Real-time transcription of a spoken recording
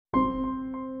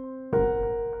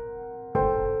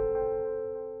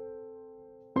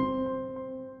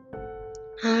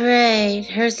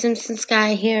Alright, her Simpsons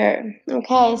guy here.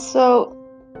 Okay, so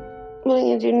what I'm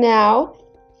gonna do now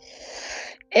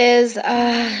is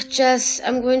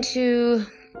I'm going to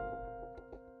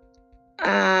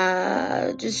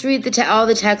just read all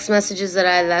the text messages that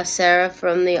I left Sarah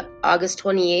from the August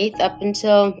 28th up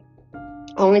until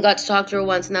I only got to talk to her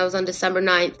once, and that was on December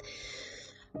 9th.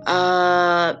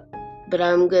 But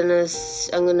I'm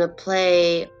gonna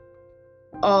play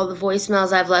all the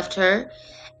voicemails I've left her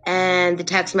and the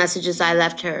text messages I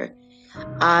left her.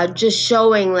 Just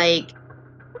showing, like,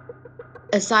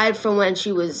 aside from when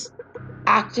she was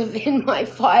active in my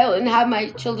file and had my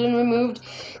children removed,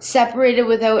 separated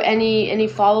without any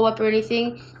follow-up or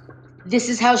anything, this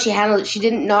is how she handled it. She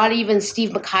didn't, not even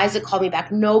Steve McIsaac called me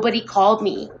back. Nobody called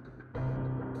me.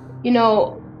 You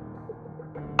know,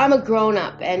 I'm a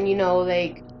grown-up and,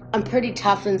 like, I'm pretty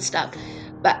tough and stuff.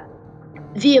 But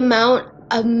the amount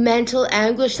of mental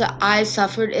anguish that I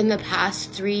suffered in the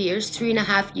past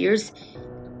 3.5 years,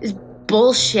 is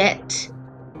bullshit.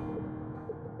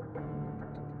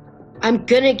 I'm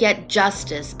gonna get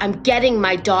justice. I'm getting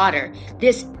my daughter.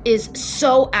 This is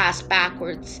so ass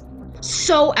backwards.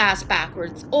 So ass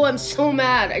backwards. Oh, I'm so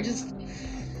mad.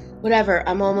 Whatever.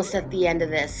 I'm almost at the end of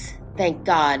this. Thank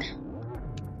God.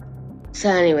 So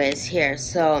anyways, here.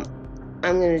 So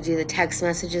I'm gonna do the text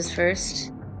messages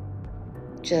first.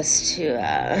 Just to,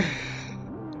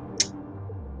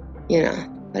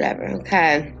 whatever.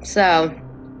 Okay. So.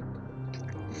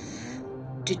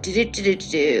 And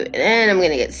then I'm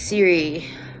gonna get Siri.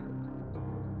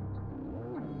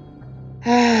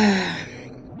 Okay,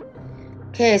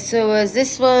 so was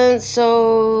this one,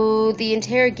 so the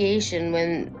interrogation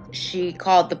when she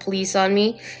called the police on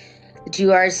me, the 2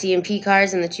 RCMP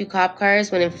cars and the 2 cop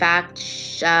cars, when in fact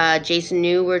Jason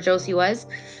knew where Josie was.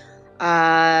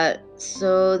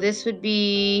 So this would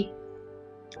be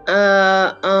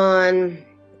on,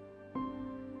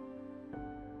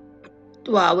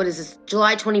 well, what is this,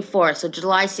 July 24th, so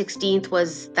July 16th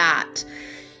was that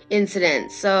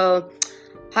incident. So,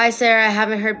 hi Sarah, I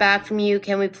haven't heard back from you.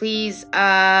 Can we please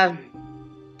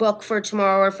book for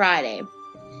tomorrow or Friday?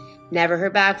 Never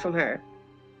heard back from her.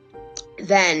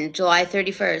 Then, July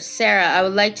 31st, Sarah, I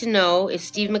would like to know if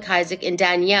Steve McIsaac and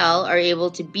Danielle are able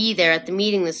to be there at the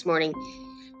meeting this morning.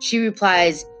 She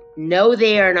replies, no,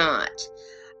 they are not.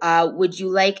 Would you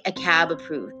like a cab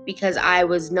approved? Because I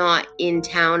was not in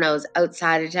town, I was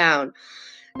outside of town.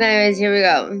 Anyways, here we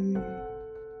go.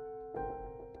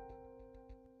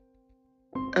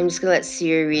 I'm just gonna let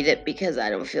Siri read it because I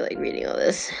don't feel like reading all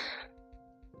this.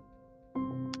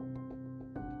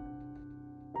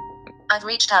 I've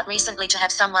reached out recently to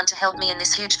have someone to help me in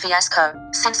this huge fiasco.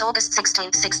 Since August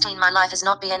 16th, my life has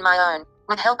not been my own.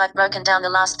 With help, I've broken down the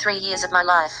last 3 years of my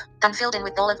life, then filled in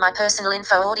with all of my personal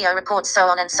info, audio reports, so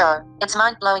on and so. It's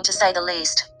mind-blowing to say the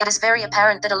least. It is very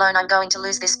apparent that alone I'm going to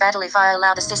lose this battle if I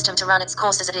allow the system to run its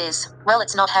course as it is. Well,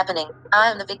 it's not happening. I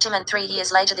am the victim, and 3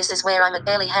 years later this is where I'm at,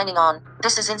 barely hanging on.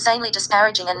 This is insanely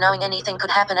disparaging, and knowing anything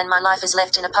could happen and my life is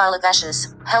left in a pile of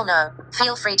ashes. Hell no.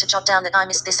 Feel free to jot down that I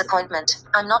missed this appointment.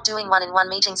 I'm not doing one-on-one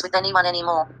meetings with anyone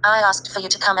anymore. I asked for you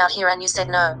to come out here and you said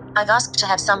no. I've asked to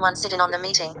have someone sit in on the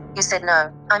meeting. You said no.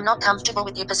 I'm not comfortable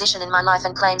with your position in my life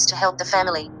and claims to help the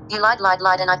family. You lied,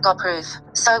 and I've got proof.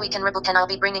 So we can rebook, and I'll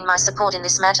be bringing my support in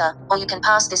this matter, or you can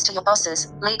pass this to your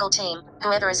bosses, legal team,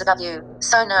 whoever is above you.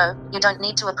 So no, you don't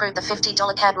need to approve the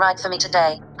 $50 cab ride for me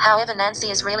today. However,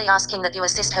 Nancy is really asking that you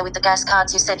assist her with the gas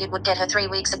cards you said you would get her 3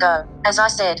 weeks ago. As I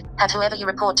said, have whoever you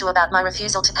report to about my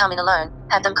refusal to come in alone,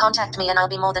 have them contact me and I'll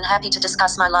be more than happy to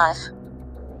discuss my life.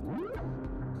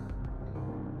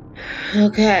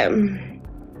 Okay.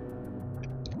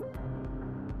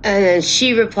 And then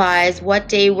she replies, what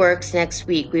day works next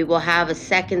week? We will have a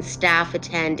second staff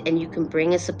attend and you can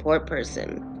bring a support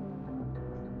person.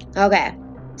 Okay,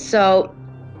 so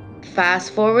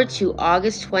fast forward to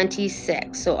August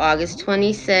 26th. So August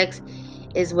 26th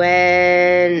is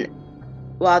when,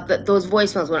 well, those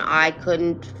voicemails when I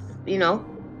couldn't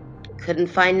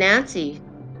find Nancy.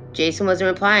 Jason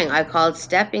wasn't replying. I called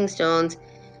Stepping Stones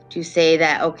to say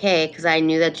that, okay, because I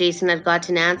knew that Jason had got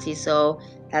to Nancy, so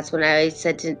that's when I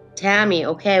said to Tammy,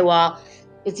 okay, well,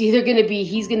 it's either going to be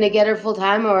he's going to get her full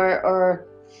time or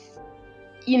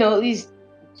these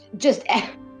just,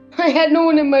 I had no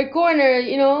one in my corner,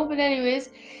 but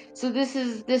anyways, so this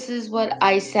is what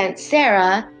I sent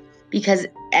Sarah, because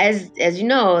as you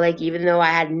know, like, even though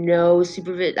I had no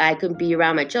supervision, I couldn't be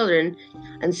around my children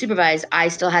unsupervised, I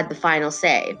still had the final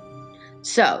say.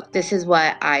 So this is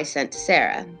what I sent to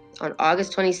Sarah on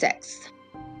August 26th.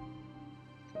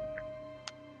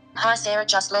 Hi Sarah,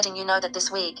 just letting you know that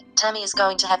this week, Tammy is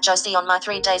going to have Josie on my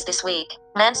 3 days this week.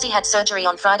 Nancy had surgery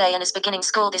on Friday and is beginning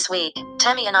school this week.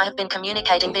 Tammy and I have been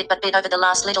communicating bit by bit over the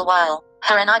last little while.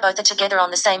 Her and I both are together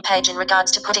on the same page in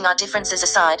regards to putting our differences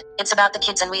aside. It's about the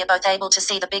kids and we are both able to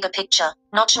see the bigger picture.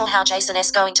 Not sure how Jason is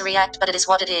going to react, but it is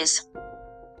what it is.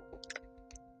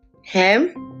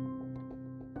 Okay.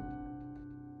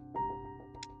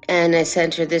 And I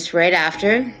sent her this right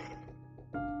after.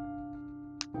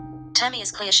 Tammy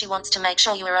is clear she wants to make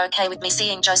sure you are okay with me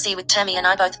seeing Josie with Tammy and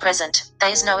I both present.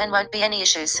 There is no and won't be any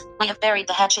issues. We have buried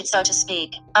the hatchet, so to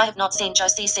speak. I have not seen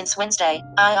Josie since Wednesday.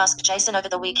 I asked Jason over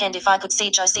the weekend if I could see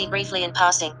Josie briefly in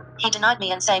passing. He denied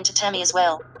me, and same to Tammy as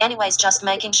well. Anyways, just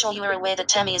making sure you are aware that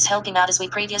Tammy is helping out as we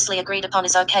previously agreed upon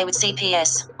is okay with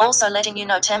CPS. Also letting you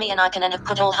know Tammy and I can and have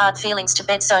put all hard feelings to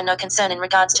bed, so no concern in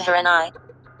regards to her and I.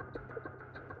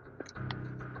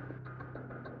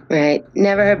 Right.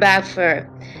 Never heard back for her.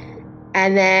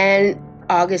 And then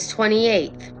August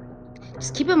 28th.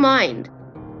 Just keep in mind,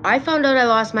 I found out I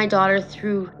lost my daughter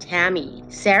through Tammy.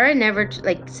 Sarah never told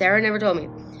me.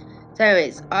 So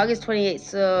anyways, August 28th.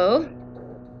 So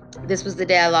this was the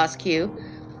day I lost Q.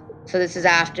 So this is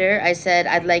after. I said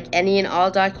I'd like any and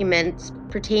all documents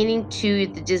pertaining to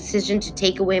the decision to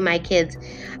take away my kids.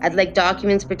 I'd like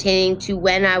documents pertaining to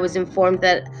when I was informed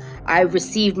that I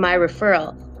received my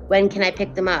referral. When can I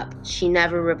pick them up? She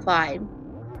never replied.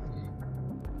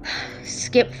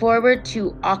 Skip forward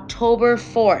to October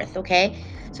 4th, okay?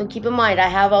 So keep in mind, I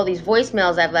have all these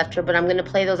voicemails I've left her, but I'm going to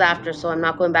play those after, so I'm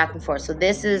not going back and forth. So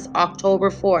this is October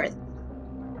 4th,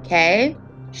 okay?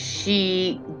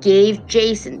 She gave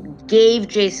Jason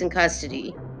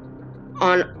custody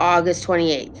on August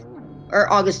 28th,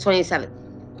 or August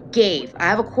 27th. Gave. I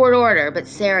have a court order, but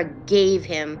Sarah gave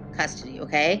him custody,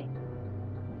 okay?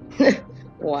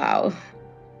 Wow.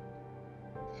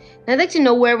 And I'd like to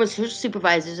know where was her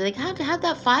supervisors. Like, how'd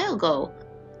that file go?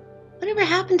 Whatever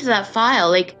happened to that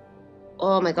file? Like,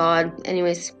 oh my god.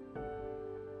 Anyways.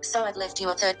 So I've left you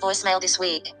a third voicemail this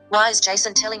week. Why is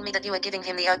Jason telling me that you are giving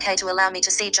him the okay to allow me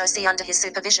to see Josie under his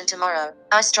supervision tomorrow?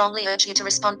 I strongly urge you to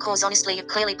respond, cause honestly you've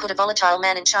clearly put a volatile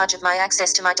man in charge of my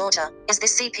access to my daughter. Is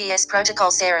this CPS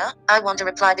protocol, Sarah? I want a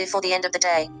reply before the end of the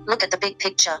day. Look at the big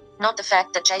picture, not the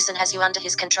fact that Jason has you under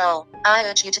his control. I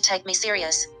urge you to take me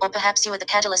serious, or perhaps you are the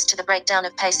catalyst to the breakdown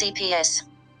of pay CPS.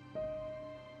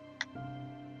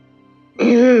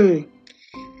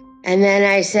 And then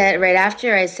I said, right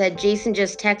after, I said, Jason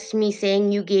just texted me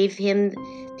saying you gave him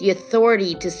the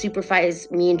authority to supervise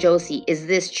me and Josie. Is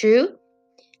this true?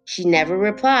 She never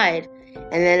replied.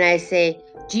 And then I say,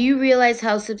 do you realize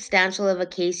how substantial of a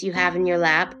case you have in your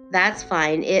lap? That's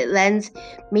fine. It lends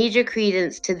major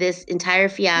credence to this entire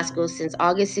fiasco since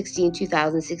August 16,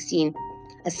 2016.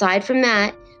 Aside from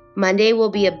that, Monday will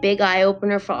be a big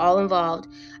eye-opener for all involved.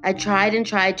 I tried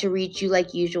to reach you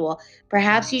like usual.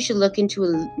 Perhaps you should look into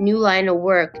a new line of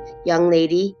work, young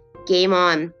lady. Game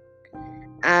on.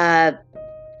 And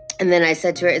then I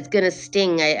said to her, it's going to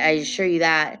sting, I assure you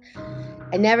that.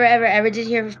 I never, ever did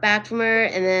hear back from her.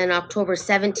 And then October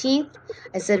 17th,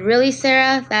 I said, really,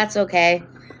 Sarah? That's okay.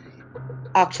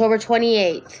 October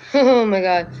 28th. Oh, my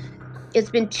God. It's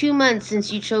been 2 months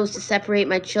since you chose to separate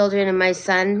my children, and my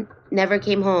son never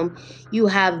came home. You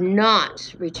have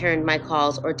not returned my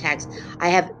calls or texts. I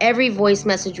have every voice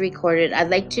message recorded. I'd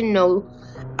like to know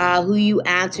who you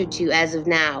answered to as of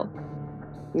now.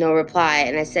 No reply.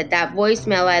 And I said, that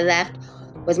voicemail I left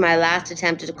was my last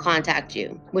attempt to contact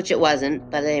you, which it wasn't.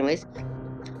 But anyways,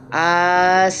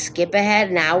 skip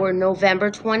ahead. Now we're November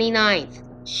 29th.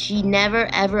 She never,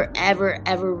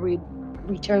 ever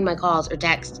returned my calls or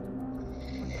texts.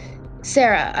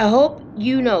 Sarah, I hope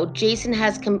you know Jason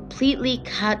has completely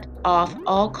cut off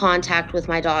all contact with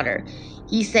my daughter.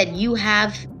 He said you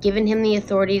have given him the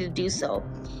authority to do so.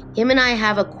 Him and I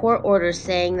have a court order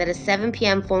saying that a 7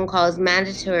 p.m. phone call is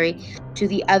mandatory to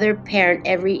the other parent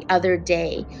every other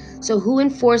day. So who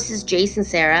enforces Jason,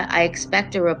 Sarah? I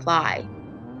expect a reply.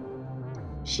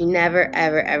 She never,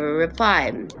 ever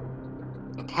replied.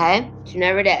 Okay? She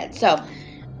never did. So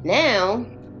now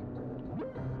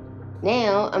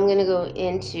I'm going to go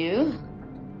into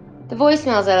the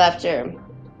voicemails I left her.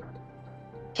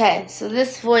 Okay, so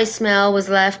this voicemail was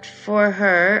left for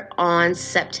her on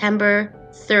September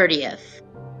 30th,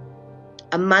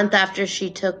 a month after she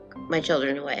took my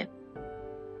children away.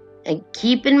 And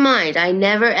keep in mind, I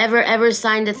never, ever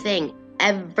signed a thing.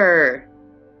 Ever.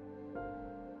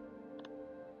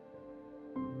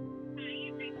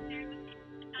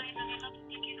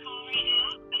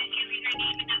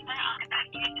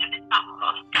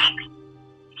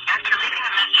 After leaving a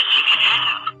message, you can hang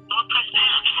up or press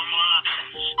pound for more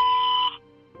options.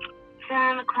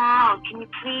 Sarah McLeod, can you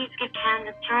please give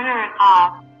Candace Turner a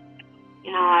call?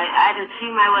 You know, I'd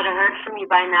assume I would have heard from you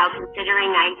by now,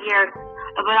 considering I hear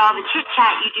about all the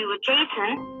chit-chat you do with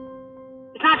Jason.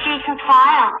 It's not Jason's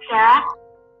file, Sarah.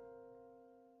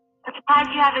 I'm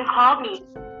surprised you haven't called me.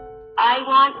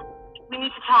 We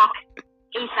need to talk.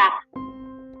 ASAP.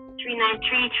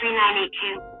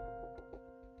 393-3982.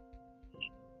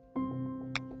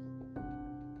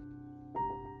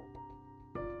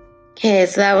 Okay,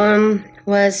 so that one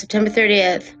was September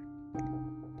 30th.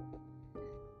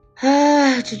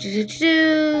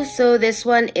 So this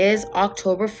one is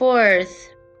October 4th.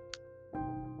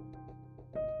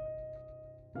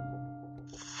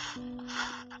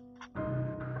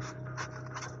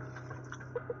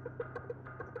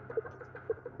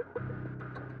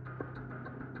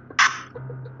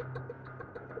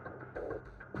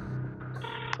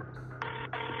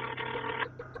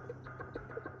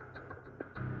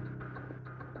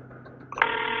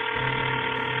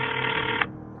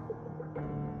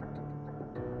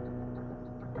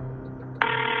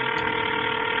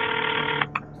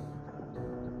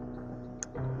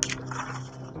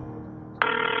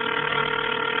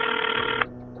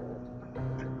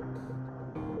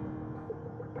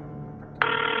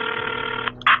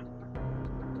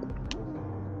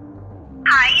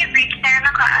 Hi, you've reached Sarah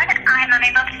McLeod. I'm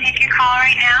unable to take your call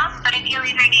right now, but if you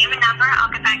leave your name and number,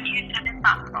 I'll get back to you as soon as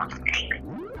possible. Thanks.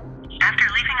 After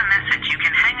leaving a message, you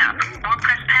can hang up or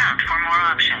press pound for more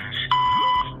options.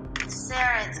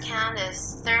 Sarah, it's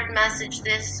Candace. Third message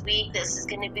this week. This is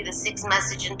going to be the sixth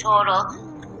message in total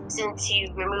since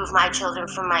you removed my children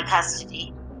from my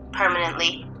custody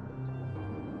permanently.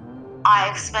 I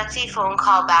expect a phone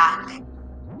call back.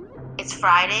 It's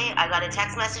Friday. I got a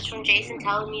text message from Jason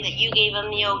telling me that you gave him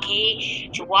the okay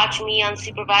to watch me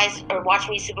supervise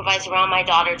around my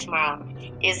daughter tomorrow.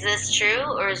 Is this true,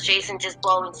 or is Jason just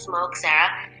blowing smoke, Sarah?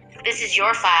 This is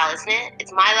your file, isn't it?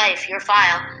 It's my life, your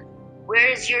file. Where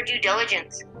is your due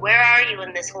diligence? Where are you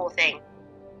in this whole thing?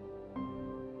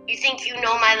 You think you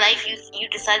know my life? You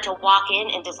decided to walk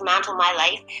in and dismantle my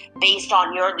life based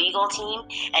on your legal team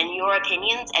and your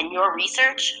opinions and your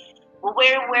research? Well,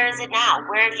 where is it now?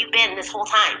 Where have you been this whole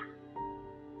time?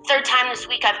 Third time this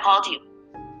week I've called you.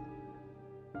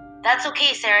 That's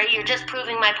okay, Sarah. You're just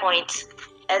proving my point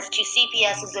as to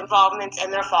CPS's involvement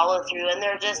and their follow-through and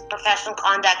their just professional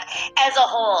conduct as a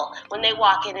whole when they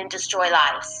walk in and destroy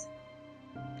lives.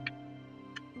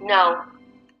 No,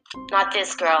 not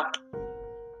this girl.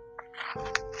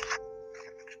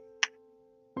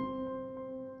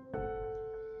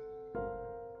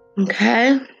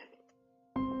 Okay.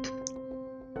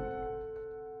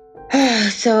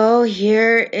 So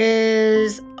here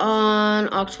is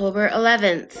on October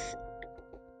 11th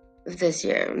of this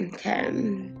year. Okay.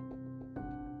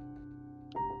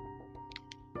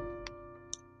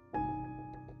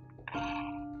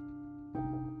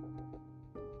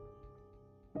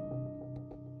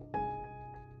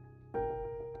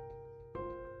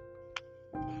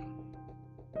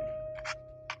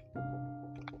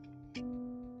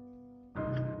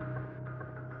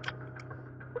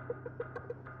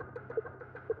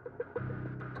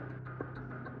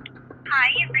 Hi,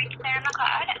 you've reached Sarah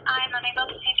McLeod. I'm unable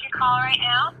to take your call right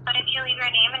now, but if you leave your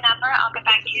name and number, I'll get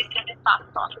back to you as soon as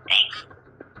possible. Thanks.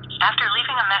 After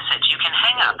leaving a message, you can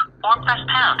hang up or press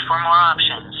pound for more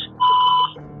options.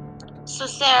 So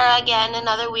Sarah, again,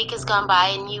 another week has gone by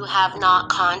and you have not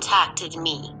contacted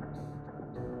me.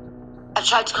 I've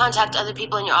tried to contact other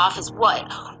people in your office.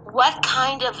 What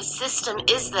kind of system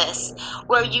is this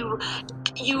where you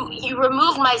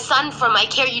removed my son from my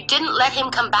care? You didn't let him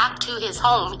come back to his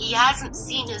home. He hasn't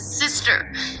seen his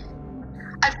sister.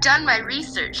 I've done my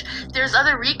research. There's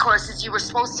other recourses you were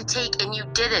supposed to take and you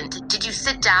didn't. Did you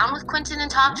sit down with Quentin and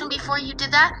talk to him before you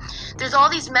did that? There's all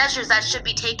these measures that should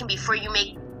be taken before you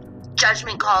make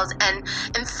judgment calls and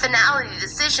finality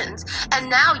decisions, and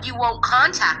now you won't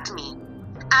contact me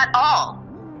at all.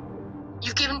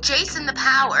 You've given Jason the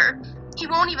power. He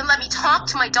won't even let me talk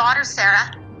to my daughter, Sarah.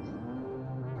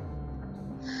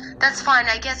 That's fine.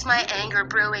 I guess my anger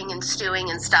brewing and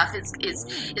stewing and stuff is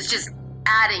just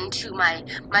adding to my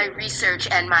research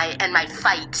and my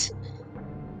fight.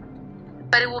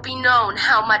 But it will be known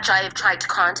how much I have tried to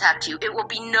contact you. It will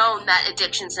be known that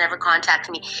Addictions never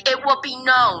contacted me. It will be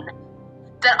known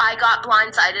that I got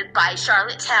blindsided by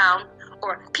Charlottetown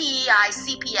or PEI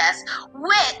CPS,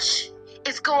 which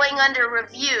is going under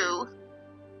review.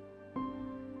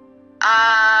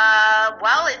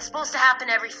 Well, it's supposed to happen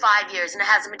every 5 years, and it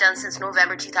hasn't been done since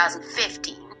November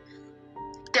 2015.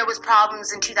 There was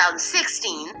problems in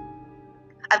 2016.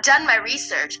 I've done my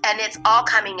research, and it's all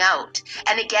coming out.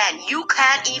 And again, you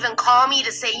can't even call me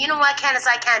to say, you know what, Candace,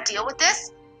 I can't deal with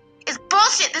this. is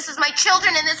bullshit. This is my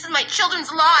children and this is my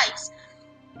children's lives.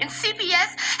 And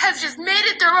CPS has just made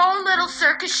it their own little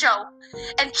circus show.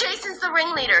 And Jason's the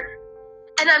ringleader.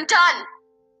 And I'm done.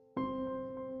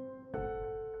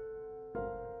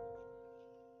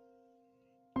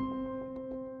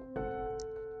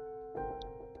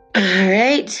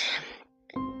 Alright.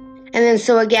 And then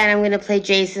so again, I'm going to play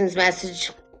Jason's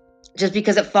message just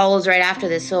because it follows right after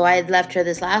this. So I had left her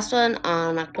this last one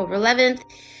on October 11th.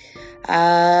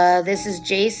 This is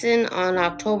Jason on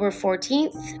October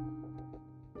 14th.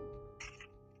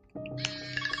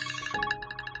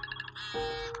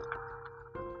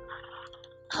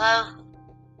 Hello?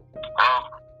 Hello?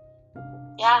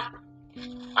 Yeah?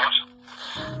 What?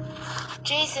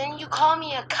 Jason, you call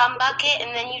me a cum bucket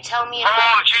and then you tell me...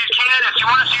 Oh, geez, Candace, you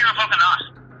want to see her fucking ass?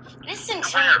 Listen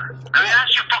to Where? me. I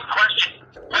asked you a fucking question.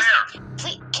 Where?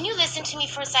 Please, can you listen to me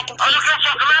for a second, I please? don't give a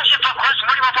fuck. I'm asking you a fucking question.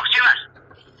 Where do you want to fucking see her at?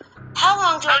 How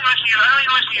long do I don't listen to you. I don't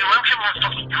even listen to you. I don't care what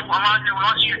fucking you. I'm on you. I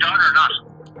want to see your daughter or not.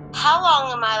 How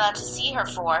long am I allowed to see her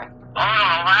for? I don't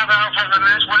know. I have an hour, 5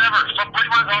 minutes, whatever. Fuck, where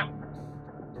do you want to go?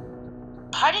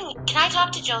 Pardon me, can I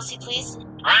talk to Josie, please?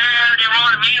 Where do you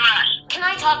want to meet her at? Can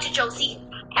I talk to Josie?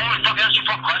 I want to fucking ask you a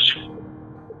fucking question.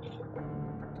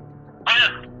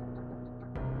 Where?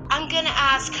 I'm gonna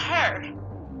ask her.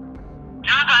 You're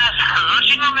not gonna ask her.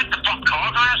 She's gonna make the fucking call.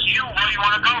 I'm gonna ask you where you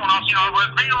want to go, and I'll see if we're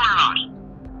meet her or not.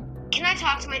 Can I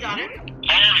talk to my daughter?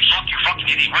 Holy fuck, you fucking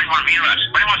idiot. Where do you want to meet her at?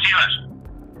 Where do you want to see her at?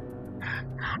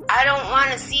 I don't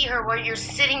want to see her where you're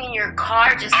sitting in your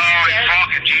car just Oh, staring.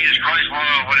 fucking Jesus Christ,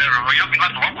 well, whatever. Well, you haven't been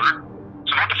left alone with her.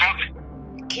 So what the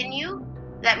fuck? Can you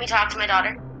let me talk to my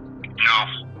daughter? No.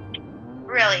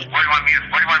 Really? Where do you want to meet her?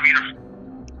 Where do you want to meet her?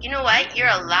 You know what? You're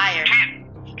a liar. Can't.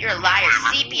 You're a liar.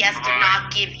 Whatever. CPS did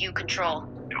not give you control.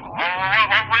 Okay.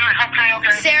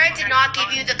 Sarah did not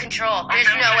give you the control. There's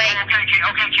no way. Okay,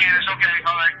 Candace, okay.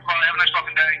 All right, bye. Have a nice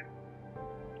fucking day.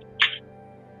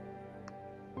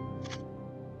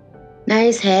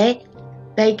 Nice, hey?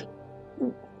 Like,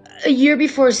 a year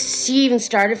before she even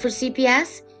started for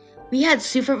CPS, we had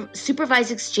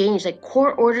supervised exchange, like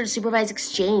court-ordered supervised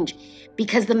exchange,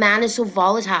 because the man is so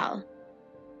volatile.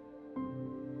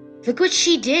 Look what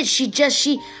she did.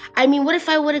 I mean, what if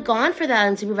I would have gone for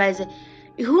that unsupervised?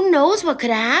 Who knows what could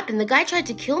have happened? The guy tried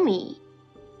to kill me.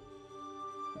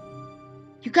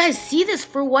 You guys see this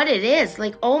for what it is.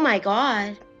 Like, oh my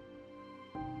God.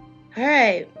 All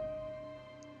right.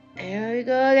 Here we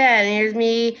go again. Here's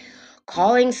me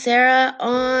calling Sarah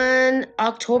on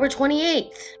October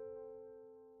 28th.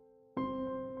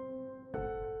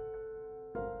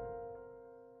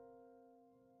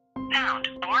 Pound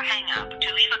or hang up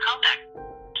to leave a contact.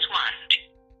 Press 1.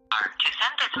 To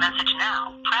send this message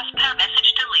now, press pound. Message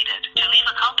deleted. To leave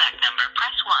a contact number,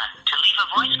 press 1. To leave a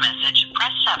voice message,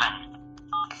 press 7.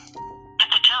 At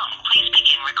the tone, please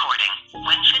begin recording.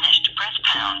 When finished, press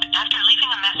pound. After leaving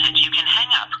a message, you can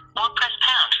hang up or press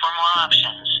pound for more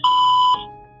options.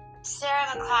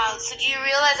 Sarah McLeod, so do you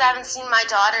realize I haven't seen my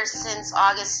daughter since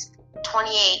August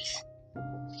 28th?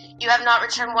 You have not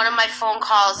returned one of my phone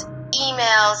calls,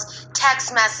 emails,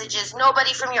 text messages.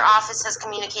 Nobody from your office has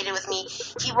communicated with me.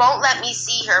 He won't let me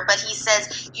see her, but he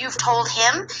says you've told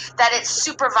him that it's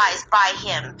supervised by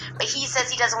him. But he says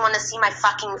he doesn't want to see my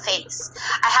fucking face.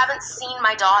 I haven't seen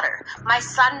my daughter. My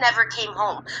son never came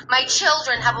home. My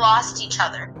children have lost each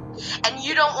other. And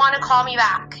you don't want to call me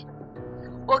back.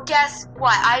 Well, guess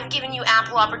what? I've given you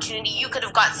ample opportunity. You could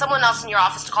have got someone else in your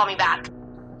office to call me back.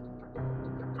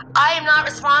 I am not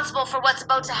responsible for what's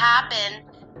about to happen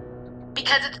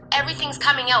because everything's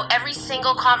coming out. Every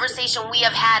single conversation we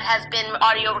have had has been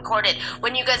audio recorded.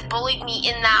 When you guys bullied me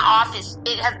in that office,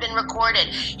 it has been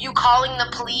recorded. You calling the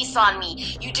police on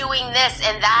me, you doing this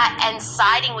and that and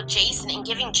siding with Jason and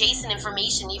giving Jason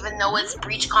information even though it's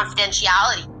breach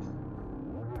confidentiality.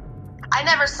 I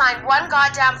never signed one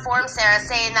goddamn form, Sarah,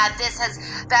 saying that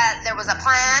that there was a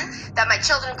plan, that my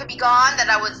children could be gone, that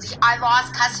I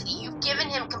lost custody. You've given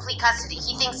him complete custody.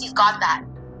 He thinks he's got that.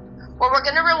 Well, we're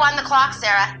gonna rewind the clock,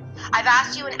 Sarah. I've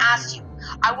asked you and asked you.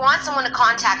 I want someone to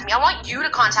contact me. I want you to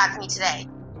contact me today.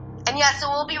 And yes, it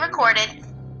will be recorded.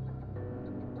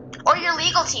 Or your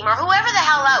legal team, or whoever the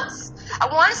hell else. I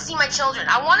want to see my children.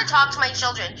 I want to talk to my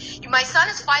children. My son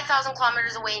is 5,000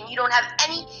 kilometers away, and you don't have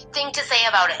anything to say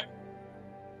about it.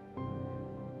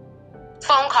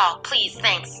 Phone call, please.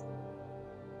 Thanks.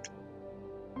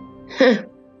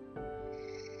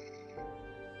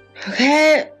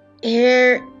 Okay,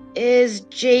 here is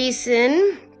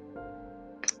Jason.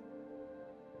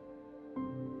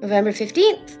 November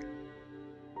 15th.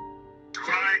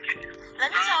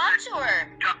 Let me talk to her.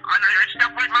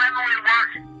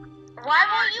 Why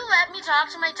won't you let me talk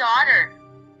to my daughter?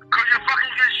 Cause you're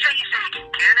fucking gonna say you say,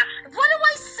 Candace. What do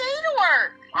I say to her?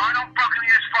 I don't fucking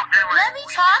use fuck that way. Let me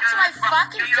talk to my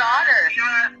fucking daughter. You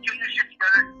gotta get your shit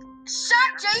together.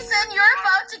 Shut, Jason. You're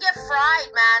about to get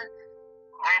fried, man.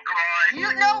 Oh,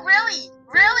 come on. No, really.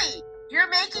 You're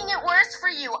making it worse for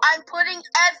you. I'm putting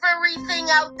everything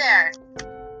out there.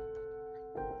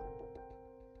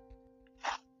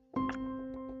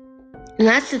 And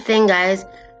that's the thing, guys.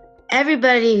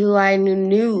 Everybody who I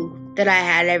knew that I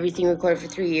had everything recorded for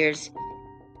 3 years.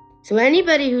 So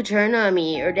anybody who turned on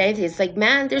me or anything, it's like,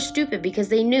 man, they're stupid because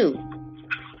they knew. Fuck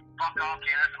off,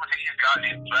 Candace. I'm gonna take you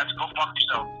goddamn threats. Go fuck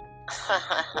yourself.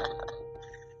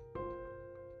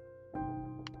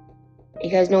 You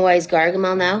guys know why he's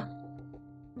Gargamel now?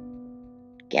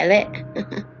 Get it?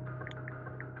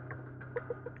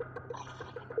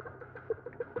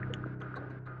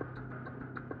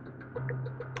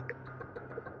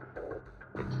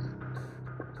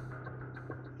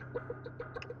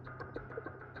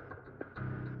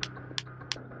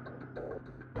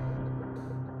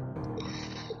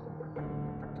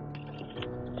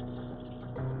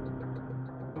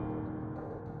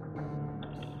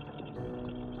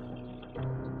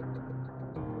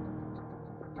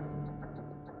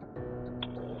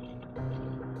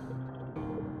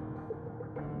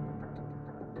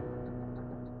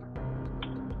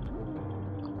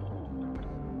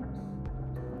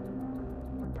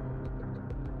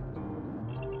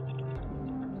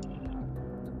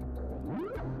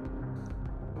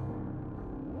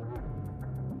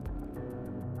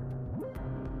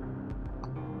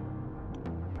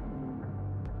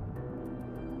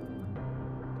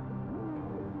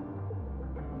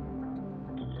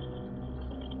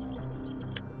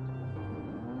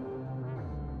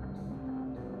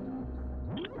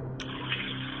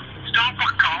 Don't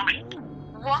fucking call me.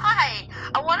 Why?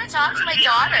 I want to talk to my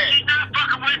daughter. She's not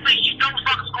fucking with me. She's still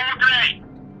fucking school today.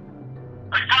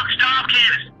 Like, fuck, stop,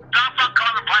 Candace. Stop fucking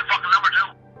calling my fucking number, too.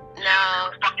 No.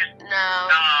 Fuck it. No.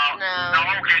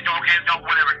 Okay, don't,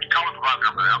 whatever. Call the fuck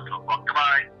number. I'm so fuck.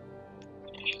 Goodbye.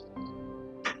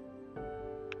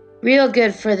 Real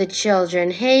good for the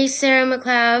children. Hey, Sarah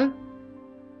McLeod.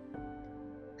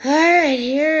 Alright,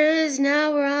 here is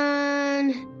now we're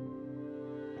on.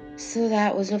 So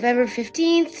that was November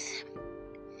 15th.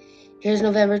 Here's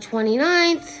November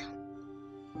 29th.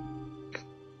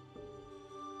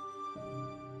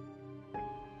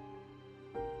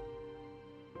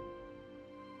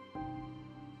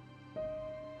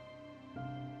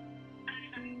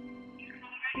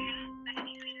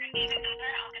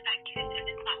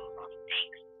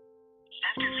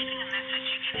 After leaving a message,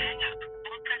 you can hang up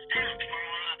or press pound for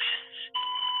more options.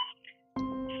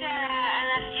 Sarah, I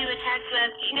left you a text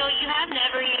message. You know, you have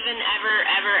never even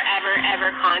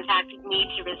ever contacted me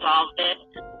to resolve this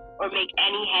or make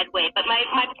any headway. But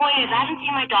my point is, I haven't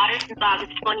seen my daughter since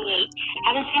August 28th.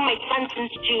 Haven't seen my son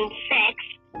since June 6th.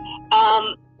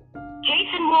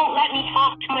 Jason won't let me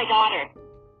talk to my daughter.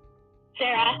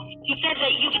 Sarah, he said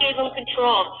that you gave him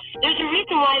control. There's a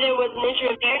reason why there was an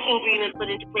interim parenting agreement put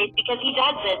into place, because he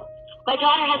does this. My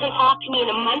daughter hasn't talked to me in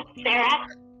a month, Sarah.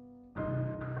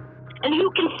 And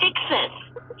who can fix this?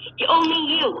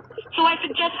 Only you. So I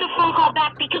suggest a phone call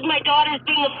back because my daughter is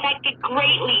being affected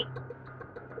greatly.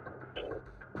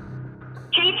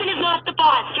 Jason is not the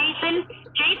boss. Jason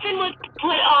was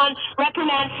put on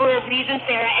reprimand for a reason,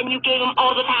 Sarah, and you gave him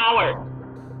all the power.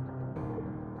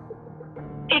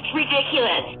 It's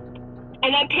ridiculous.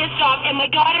 And I'm pissed off, and my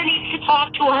daughter needs to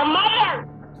talk to her mother.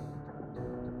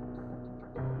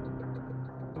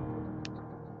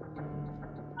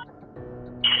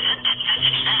 To send this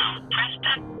message now, press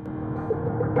pound.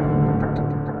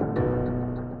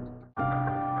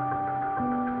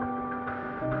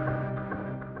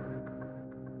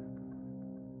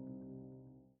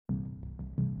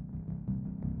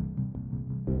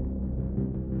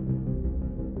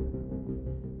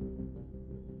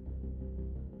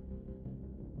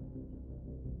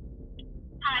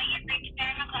 Hi, you've reached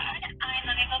Sarah McLeod. I'm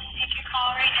unable to take your call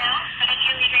right now, but if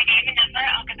you leave your name and number,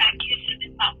 I'll get back to you as soon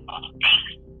as possible. Thanks.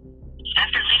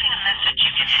 After leaving a message,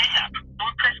 you can hang up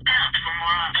or press pound for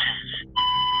more options.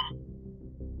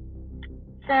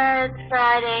 Sarah, it's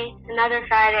Friday. Another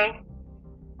Friday.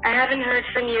 I haven't heard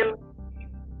from you.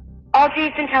 All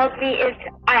Jason tells me is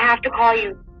I have to call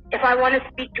you if I want to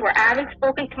speak to her. I haven't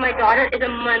spoken to my daughter in a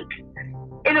month.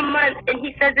 And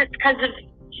he says it's because of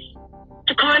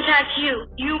to contact you.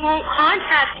 You won't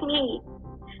contact me.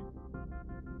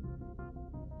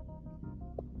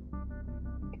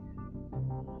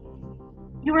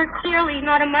 You are clearly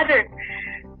not a mother.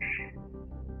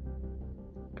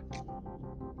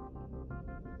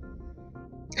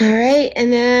 All right,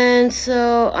 and then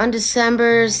so on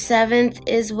December 7th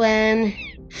is when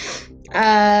like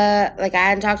I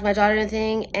hadn't talked to my daughter or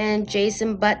anything, and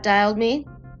Jason butt dialed me,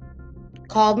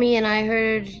 called me, and I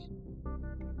heard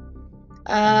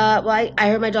I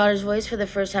heard my daughter's voice for the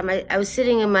first time. I was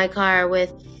sitting in my car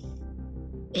with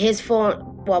his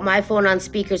phone, my phone on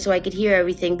speaker so I could hear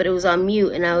everything, but it was on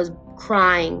mute, and I was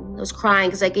crying. I was crying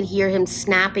because I could hear him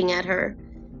snapping at her.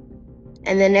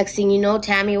 And then next thing you know,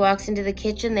 Tammy walks into the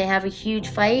kitchen. They have a huge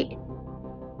fight.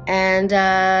 And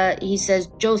he says,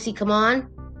 Josie, come on.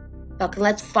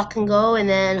 Let's fucking go. And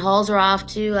then hauls her off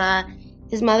to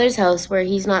his mother's house where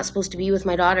he's not supposed to be with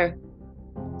my daughter.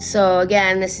 So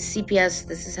again, this is CPS.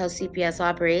 This is how CPS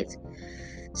operates.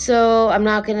 So I'm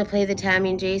not going to play the Tammy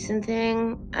and Jason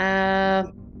thing.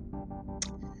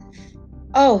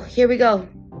 Oh, here we go.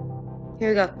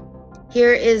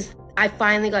 I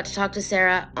finally got to talk to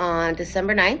Sarah on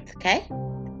December 9th, okay?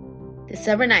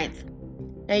 December 9th.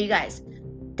 Now, you guys,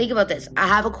 think about this. I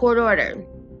have a court order,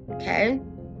 okay?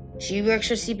 She works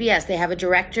for CPS. They have a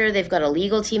director. They've got a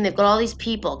legal team. They've got all these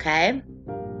people, okay?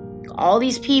 All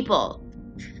these people.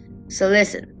 So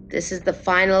listen, this is my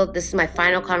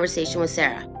final conversation with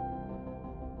Sarah.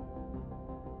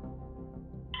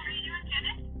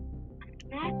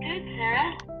 Not good,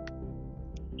 Sarah.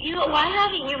 Why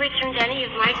haven't you returned any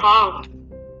of my calls?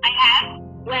 I have.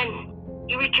 When?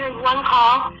 You returned one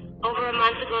call over a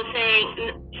month ago saying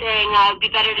it'd be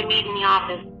better to meet in the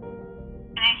office.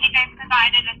 And I think I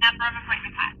provided a number of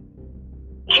appointment times.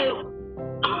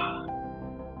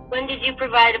 When did you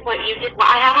provide appointment? You did. Well,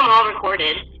 I have them all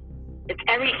recorded. It's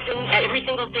every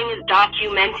single thing is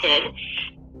documented.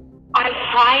 I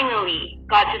finally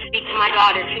got to speak to my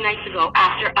daughter 2 nights ago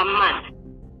after a month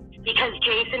because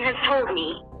Jason has told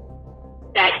me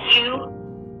that you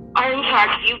are in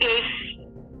charge. You gave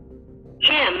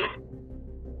him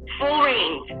full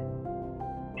reins.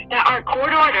 That our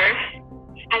court order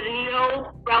has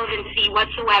no relevancy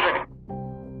whatsoever.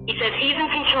 He says he's in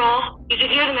control. You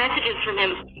should hear the messages from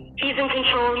him. He's in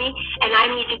control of me, and I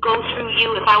need to go through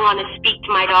you if I want to speak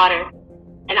to my daughter.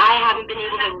 And I haven't been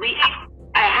able to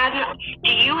I haven't.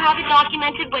 Do you have it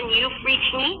documented when you've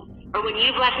reached me or when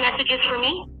you've left messages for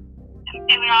me?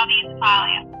 It would all be in the file,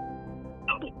 yeah.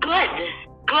 Good,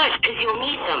 because you'll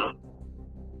need them.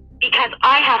 Because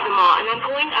I have them all, and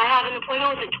I have an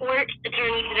appointment with a tort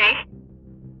attorney today.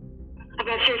 I'm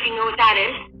not sure if you know what that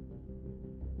is.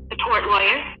 A tort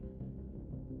lawyer.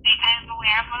 I am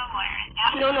aware of what a lawyer is,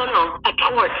 yeah. No. A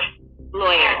tort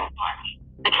lawyer.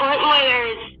 A tort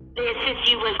lawyer they assist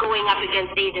you with going up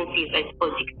against agencies, I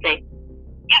suppose you could say.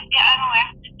 Yep, I'm aware.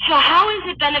 So how is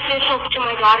it beneficial to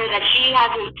my daughter that she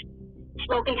hasn't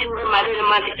spoken to her mother in a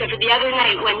month, except for the other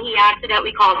night when he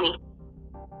accidentally called me?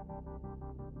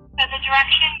 So the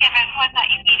direction given was that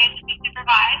you needed to be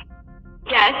supervised.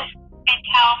 Yes.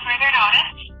 Until further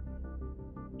notice.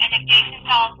 And if Jason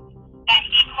felt that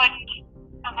he couldn't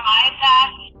provide that,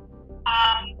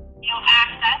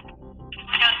 access,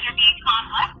 there be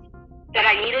conflict. That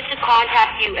I needed to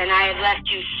contact you, and I have left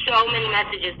you so many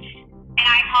messages. And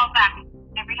I called back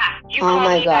every time. You called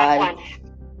me back once.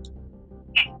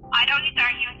 Okay, I don't need to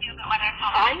argue with you about whether I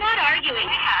called. I'm not arguing.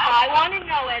 I want to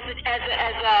know, as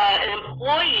an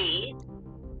employee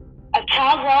of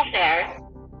child welfare,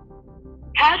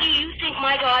 how do you think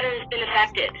my daughter has been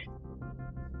affected?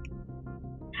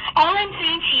 All I'm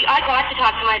saying to you, I got to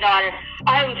talk to my daughter.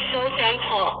 I am so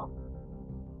thankful.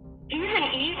 He's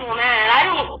an evil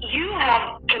man. You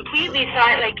have completely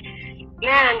Sarah,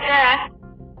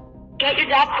 get your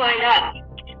ducks lined up.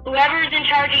 Whoever is in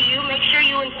charge of you, make sure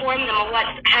you inform them of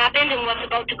what's happened and what's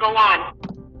about to go on.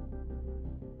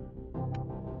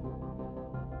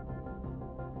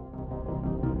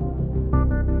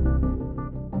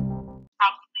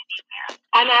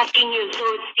 I'm asking you,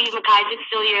 so is Steve McIsaac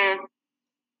still your...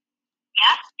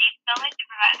 Yes, he's still my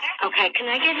supervisor. Okay, can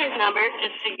I get his number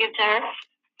just to give to her?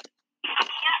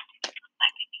 Yeah.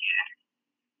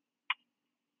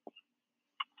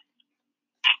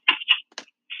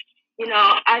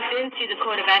 I've been through the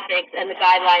code of ethics and the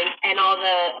guidelines and all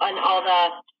the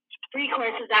free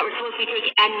courses that were supposed to be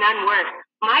taken, and none worked.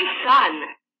 My son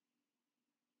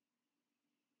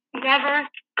never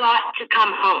got to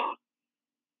come home.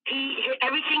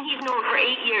 Everything he's known for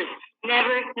 8 years,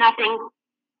 nothing.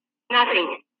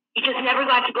 He just never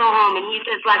got to go home, and he's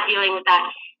just left dealing with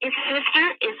that. His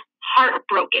sister is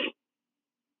heartbroken.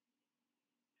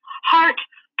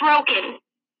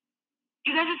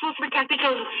 You guys are supposed to protect the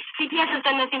children. CPS has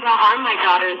done nothing but harm my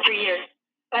daughter in 3 years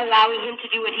by allowing him to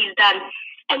do what he's done.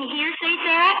 And hearsay,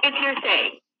 Sarah, it's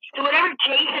hearsay. So whatever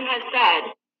Jason has said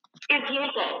is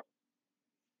hearsay.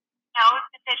 No, no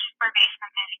decision for based on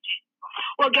managing.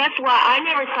 Well, guess what? I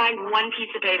never signed one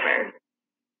piece of paper.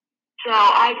 So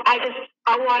I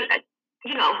want,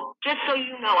 just so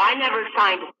you know, I never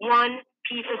signed one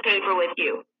piece of paper with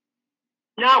you.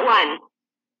 Not one.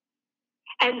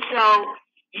 And so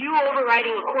you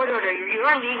overriding a court order,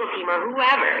 your legal team or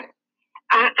whoever,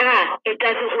 it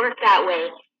doesn't work that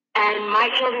way. And my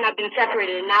children have been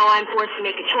separated, and now I'm forced to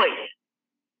make a choice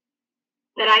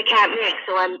that I can't make.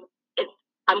 So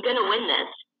I'm gonna win this.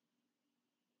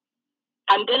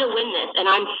 I'm gonna win this, and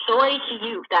I'm sorry to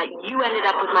you that you ended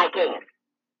up with my case.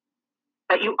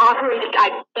 But you operated.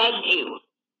 I begged you.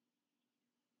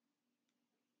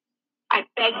 I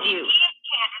begged you.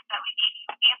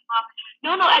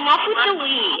 No, enough with the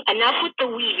we. Enough with the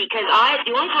we, because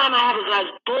the only time I was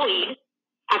bullied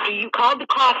after you called the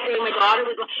cops saying my daughter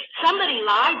was. Somebody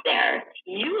lied there.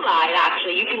 You lied,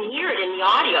 actually. You can hear it in the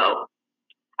audio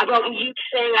about you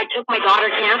saying I took my daughter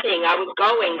camping. I was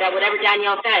going. That whatever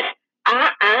Danielle said.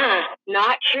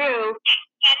 Not true.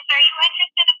 And are you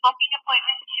interested in booking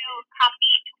appointments to come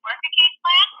meet to work a case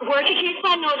plan? Work a case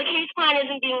plan? No, the case plan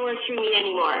isn't being worked through me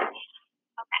anymore.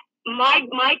 Okay. I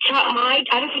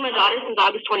haven't seen my daughter since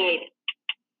August 28th.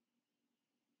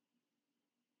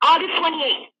 August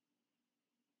 28th.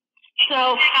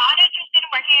 So if you're not interested in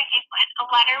working a case plan, a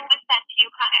letter was sent to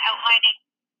you kind of outlining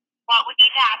what would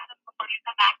need to happen before you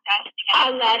come back to us.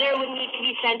 A letter would need to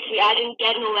be sent to me. I didn't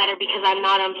get no letter because I'm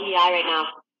not on PI right now.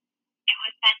 It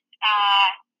was sent.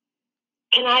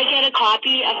 Can I get a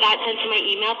copy of that sent to my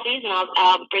email, please, and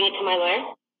I'll bring it to my lawyer?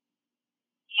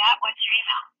 Yeah, what's your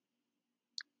email?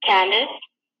 Candace.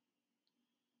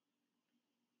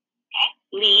 Okay.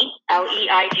 Leigh,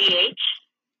 Leigh.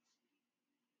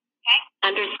 Okay. _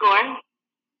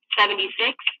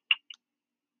 76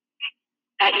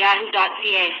 at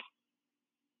yahoo.ca.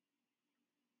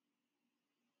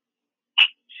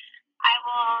 I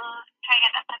will try to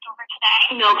get that sent over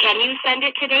today. No, can you send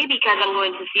it today? Because I'm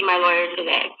going to see my lawyer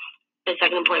today, the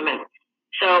second appointment.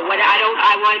 So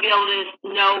I want to be able to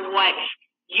know what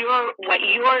you're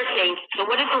saying. So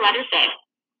what does the letter say?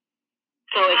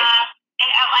 So it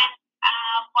outlines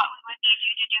what we would need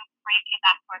you to do before you came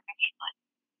back to work a case plan.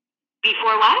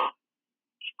 Before what?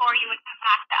 Before you would come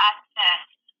back to us to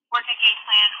work a case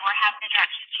plan or have the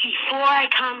directions. Before I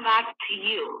come back to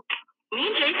you. Me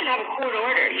and Jason have a court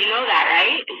order. You know that,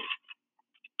 right?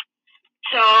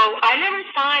 So I never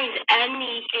signed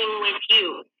anything with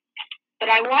you. But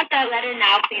I want that letter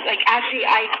now, please. Actually,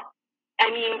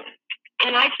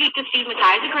 can I speak to Steve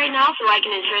Matysik right now so I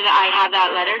can ensure that I have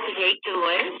that letter to take to the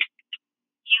lawyers?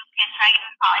 You can try to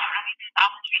call. I don't know if he's in the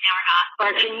office right now or not.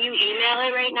 Or can you email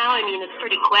it right now? I mean, it's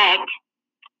pretty quick.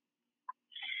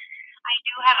 I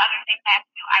do have other things I have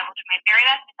to do. I will do my very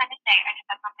best to send it today. I just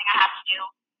have something I have to do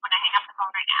when I hang up the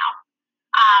phone right now.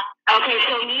 Okay,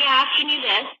 so me asking you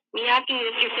this,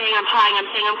 you're saying I'm trying. I'm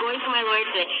saying I'm going to my lawyer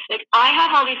today. I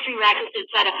have all these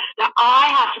prerequisites that I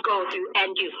have to go through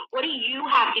and do. What do you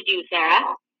have to do, Sarah?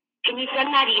 Can you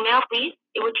send that email, please?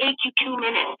 It would take you 2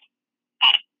 minutes.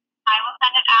 Okay. I will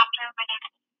send it after my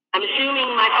next. I'm assuming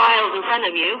my file's in front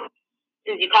of you,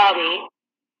 since you called me.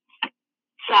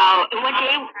 So, and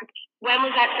when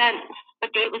was that sent?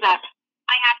 What date was that?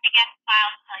 I have to get the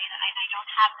file to tell you that I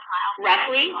don't have the file.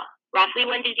 Roughly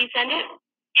when did you send it?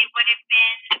 It would have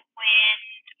been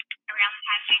around the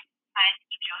time Jason decided to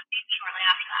keep Josie shortly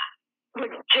after that.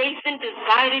 When Jason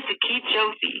decided to keep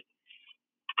Josie.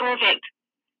 Perfect.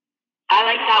 I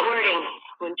like that wording.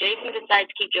 When Jason decides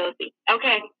to keep Josie.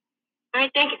 Okay. All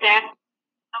right, thank you, Sarah.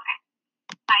 Okay.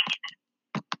 Bye.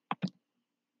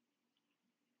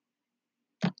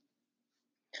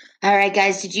 All right,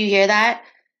 guys, did you hear that?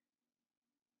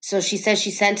 So she says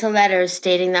she sent a letter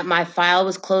stating that my file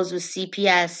was closed with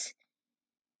CPS,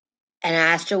 and I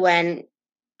asked her when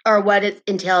or what it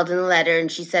entailed in the letter,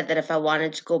 and she said that if I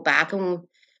wanted to go back and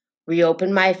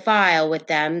reopen my file with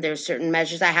them, there's certain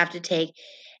measures I have to take.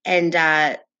 And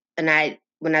when I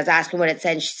was asking what it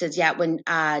said, she says, yeah, when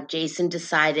Jason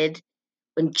decided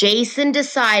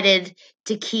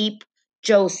to keep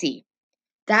Josie.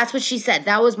 That's what she said.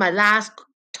 That was my last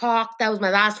talk. That was my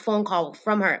last phone call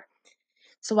from her.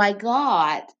 So I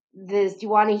got this. Do you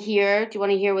want to hear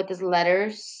what this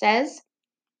letter says?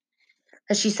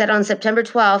 As she said on September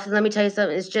 12th, let me tell you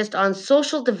something, it's just on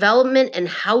social development and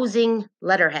housing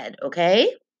letterhead,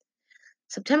 okay?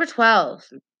 September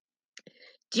 12th.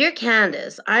 Dear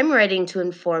Candace, I'm writing to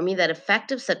inform you that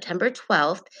effective September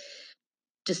 12th,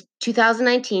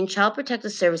 2019, Child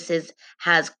Protective Services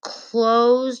has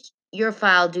closed your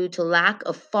file due to lack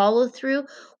of follow-through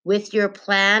with your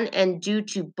plan and due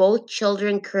to both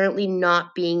children currently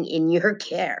not being in your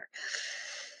care.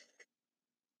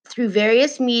 Through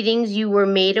various meetings, you were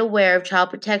made aware of child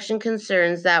protection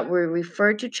concerns that were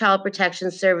referred to Child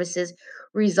Protection Services,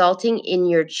 resulting in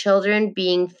your children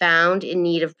being found in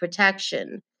need of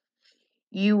protection.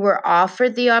 You were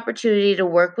offered the opportunity to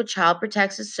work with Child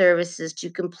Protective Services to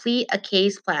complete a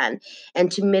case plan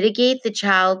and to mitigate the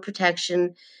child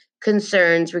protection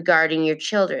concerns regarding your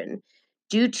children.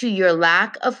 Due to your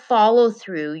lack of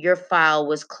follow-through, your file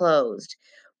was closed,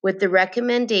 with the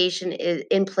recommendation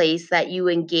in place that you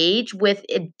engage with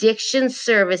addiction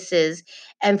services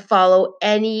and follow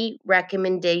any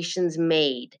recommendations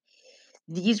made.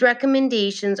 These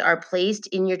recommendations are placed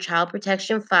in your child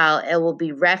protection file and will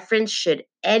be referenced should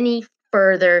any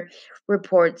further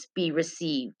reports be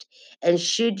received, and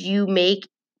should you make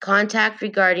contact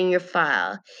regarding your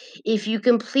file. If you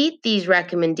complete these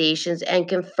recommendations and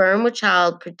confirm with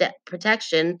child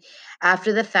protection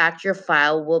after the fact, your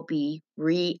file will be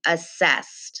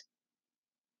reassessed.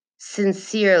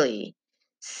 Sincerely,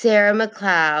 Sarah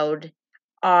McLeod,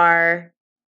 RSW.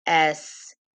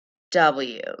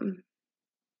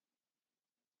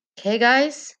 Okay,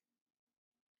 guys?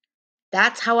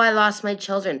 That's how I lost my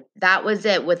children. That was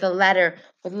it, with a letter,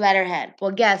 with letterhead. Well,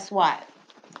 guess what?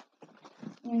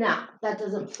 No, that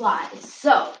doesn't fly.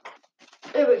 So,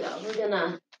 here we go. We're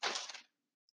gonna...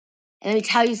 And let me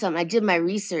tell you something. I did my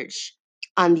research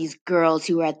on these girls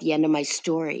who were at the end of my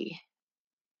story.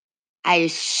 I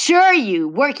assure you,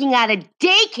 working at a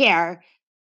daycare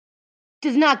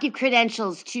does not give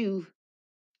credentials to,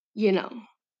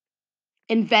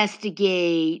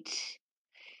 investigate,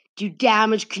 do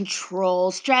damage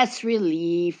control, stress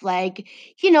relief,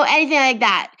 anything like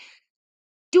that.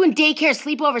 Doing daycare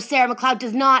sleepover, Sarah McLeod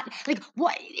does not,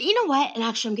 what? You know what? And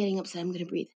actually, I'm getting upset. I'm going to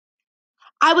breathe.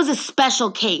 I was a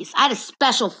special case. I had a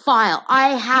special file.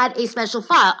 I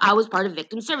was part of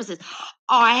victim services.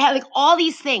 I had, all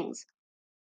these things.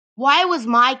 Why was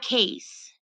my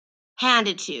case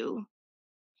handed to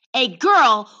a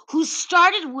girl who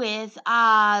started with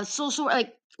social,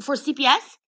 for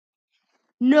CPS,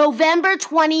 November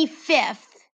 25th,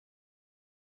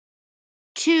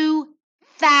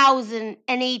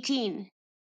 2018.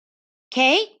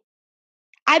 Okay?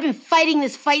 I've been fighting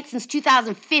this fight since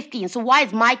 2015, so why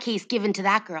is my case given to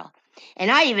that girl? And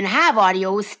I even have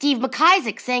audio with Steve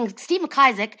McIsaac saying, Steve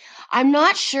McIsaac, I'm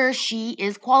not sure she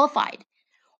is qualified.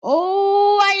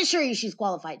 Oh, I assure you she's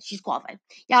qualified. She's qualified.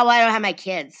 Yeah, well, I don't have my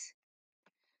kids.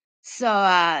 So,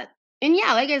 and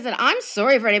yeah, like I said, I'm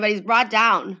sorry for anybody who's brought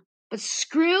down. But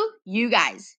screw you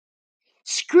guys.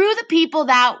 Screw the people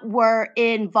that were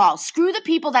involved. Screw the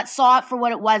people that saw it for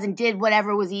what it was and did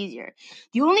whatever was easier.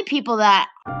 The only people that...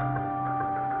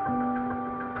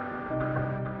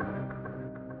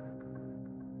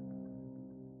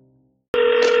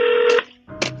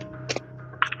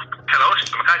 Hello,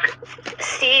 Mr. McIsaac.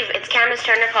 Steve, it's Candace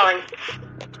Turner calling.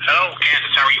 Hello,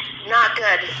 Candace, how are you? Not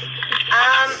good.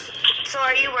 So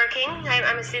are you working?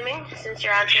 I'm assuming, since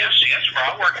you're answering. Yes, we're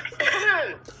all working.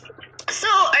 So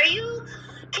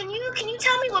can you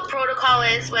tell me what protocol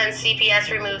is when CPS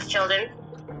removes children?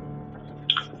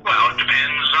 Well, it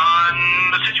depends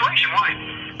on the situation. Why?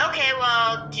 Okay,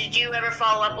 well, did you ever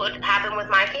follow up what happened with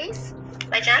my case,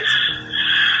 by chance?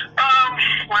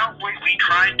 Well, we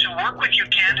tried to work with you,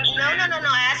 Candace. No,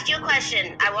 I asked you a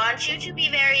question. I want you to be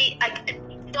very,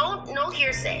 no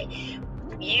hearsay.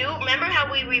 You remember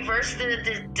how we reversed the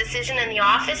decision in the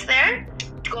office there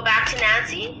to go back to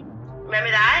Nancy?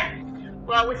 Remember that?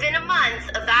 Well, within a month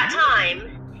of that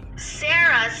time,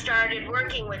 Sarah started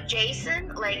working with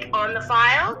Jason, on the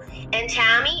file, and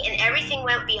Tammy, and everything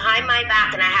went behind my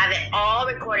back, and I have it all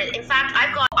recorded. In fact,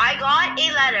 I got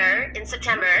a letter in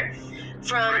September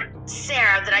from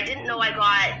Sarah that I didn't know I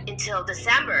got until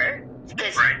December,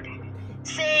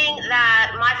 saying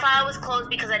that my file was closed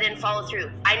because I didn't follow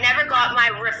through. I never got my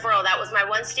referral. That was my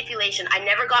one stipulation. I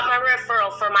never got my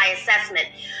referral for my assessment.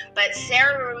 But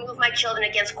Sarah removed my children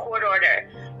against court order.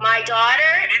 My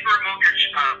daughter... We didn't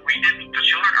remove the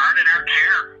children aren't in our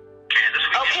care, Candace.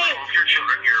 We didn't remove your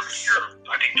children.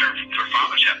 I think their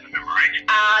fathers have them, right?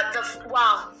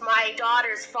 My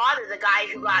daughter's father, the guy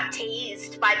who got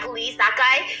tased by police, that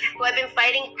guy who I've been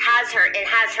fighting, has her and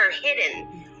has her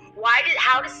hidden.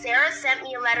 How does Sarah sent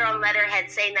me a letter on letterhead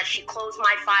saying that she closed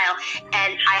my file,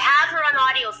 and I have her on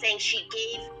audio saying she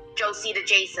gave Josie to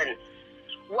Jason?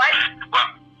 What? Well,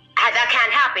 that can't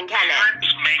happen, can it?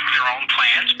 Parents make their own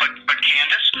plans, but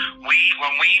Candace,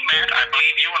 when we met, I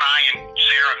believe you and I and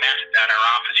Sarah met at our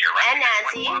office here, right? And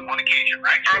Nancy. On one occasion,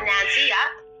 right? And Nancy,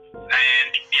 yeah.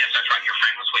 And yes, that's right. Your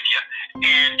friend was with you,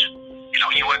 and you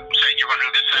said you were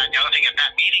going to do this, that, and the other thing at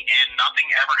that meeting, and nothing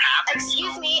ever happened.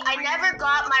 Excuse me, I never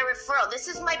got my referral. This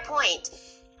is my point.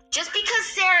 Just because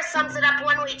Sarah sums it up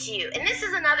one way to you. And this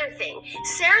is another thing.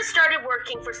 Sarah started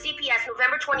working for CPS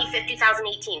November 25th,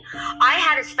 2018. I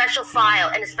had a special file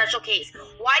and a special case.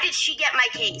 Why did she get my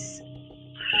case?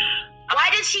 Why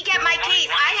did she get my case?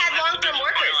 I had long-term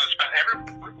workers.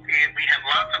 We have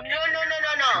lots of...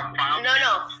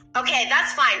 No. Okay,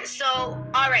 that's fine. So,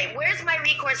 all right, where's my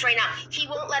recourse right now? He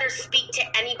won't let her speak to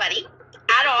anybody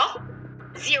at all.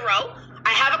 Zero.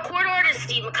 I have a court order,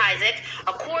 Steve McIsaac.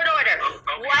 A court order.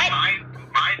 Okay, What?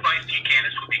 My advice to you,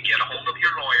 Candace, would be get a hold of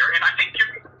your lawyer, and I think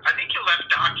you left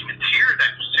documents here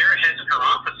that Sarah has in her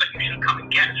office that you should come and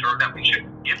get, or that we should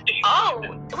give to you. Oh,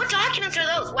 what documents are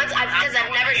those? Because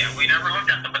I've never... Yeah, we never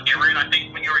looked at them, but they were in, I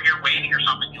think, when you were here waiting or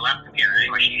something, you left them here.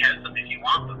 Anyway, she has them if you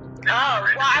want them. Oh,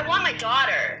 well, I want my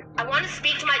daughter. I want to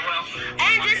speak to my...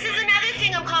 And this is another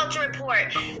thing I'm called to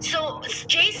report. So,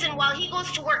 Jason, while he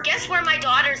goes to work, guess where my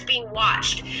daughter's being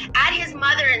watched? At his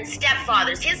mother and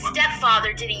stepfather's. His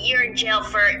stepfather did a year in jail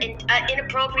for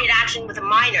inappropriate action with a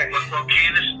minor. Well,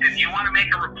 Candace, if you want to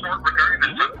make a report regarding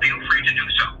that, feel free to do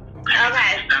so.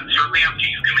 Okay. That's certainly up to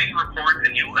you. You can make a report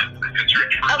and you'll have a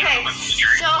concern for Okay,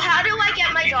 so how do I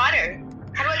get my daughter?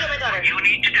 How do I get my daughter? What you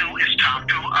need to do is talk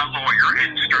to a lawyer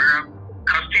and start a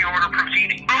custody order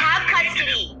proceeding. I have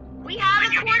custody. We have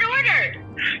a court order.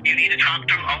 You need to talk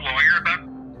to a lawyer about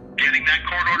getting that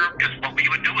court order, because what we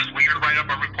would do is we would write up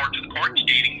a report to the court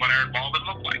stating what our involvement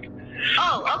looked like.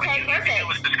 Oh, okay, What you need to do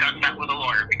is discuss that with a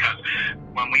lawyer, because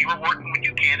when we were working with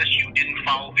you, Candace, you didn't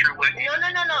follow through with it.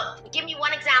 No. Give me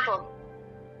one example.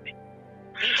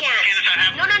 You can't. Candace, I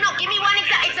have... No. Give me one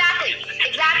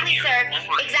Exactly, sir.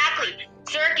 Exactly.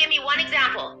 Sir, give me one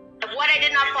example of what I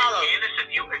did not follow. Candace,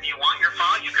 if you want your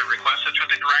file, you can request it through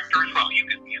the director as well. You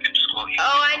can disclose.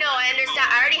 Oh, I know. I understand.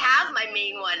 I already have my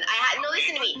main one. No,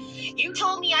 listen to me. You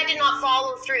told me I did not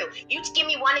follow through. You give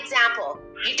me one example.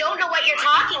 You don't know what you're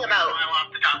talking about.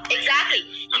 Exactly.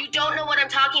 You don't know what I'm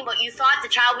talking about. You thought the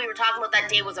child we were talking about that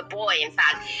day was a boy, in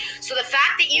fact. So the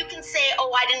fact that you can say,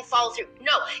 oh, I didn't follow through.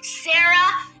 No,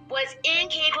 Sarah was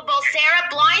incapable. Sarah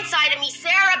blindsided me.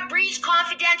 Sarah breached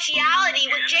confidentiality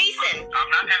with Jason. I'm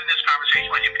not having this conversation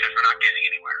with you because we're not getting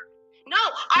anywhere. No,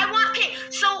 okay,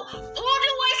 so who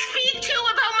do I speak to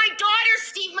about my daughter,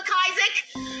 Steve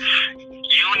McIsaac?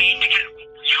 You need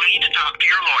to talk to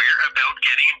your lawyer about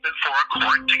getting it before a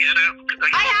court to get a...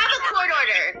 I have a court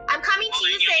order. I'm coming to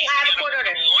you saying I have a court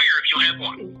order. A lawyer if you have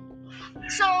one.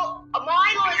 So,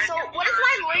 what is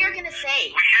my lawyer going to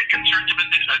say? We had concerns about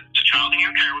the child in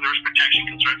your care where there was protection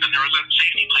concerns and there was a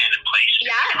safety plan in place.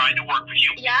 Yeah. We tried to work with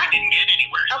you. Yeah. We didn't get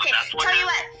anywhere. So Okay, that's tell you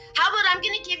what. How about I'm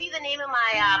going to give you the name of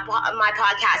my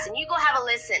podcast, and you go have a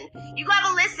listen. You go have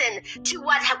a listen to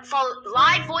what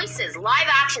live voices, live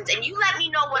actions, and you let me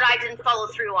know what I didn't follow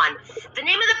through on. The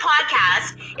name of the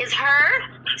podcast is I'm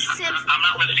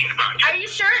not listening to that. Are you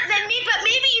sure? But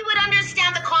maybe you would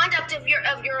understand the conduct of your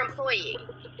employee.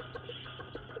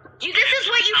 This is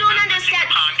what you don't understand.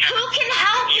 Who can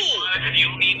help me?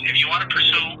 If you want to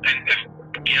pursue and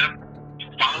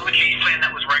follow the case plan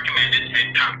that was recommended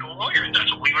and talk to a lawyer,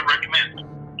 that's what we would recommend.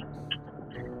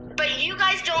 But you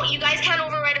guys don't. You guys can't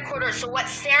override a court order. So what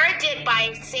Sarah did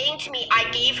by saying to me, I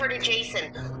gave her to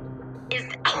Jason.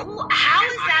 How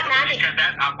is that mandate?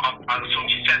 I'll assume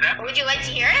you said that. Would you like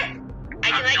to hear it? I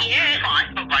can let you hear it.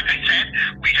 Fine, but like I said,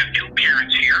 we have two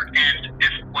parents here, and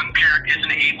if one parent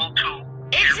isn't able to...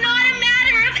 It's not a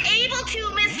matter of able to,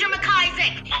 Mr.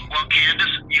 McIsaac. Well,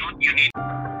 Candace, you need...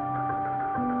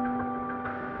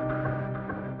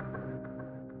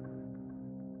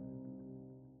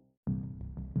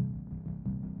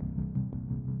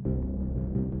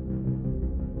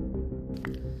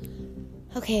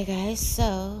 Okay, guys,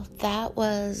 so that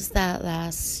was that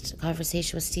last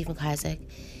conversation with Steve McIsaac.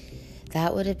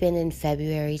 That would have been in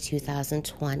February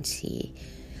 2020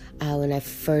 when I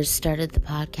first started the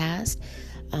podcast.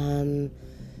 And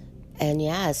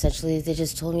yeah, essentially they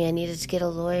just told me I needed to get a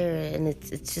lawyer, and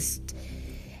it's just...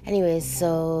 Anyways,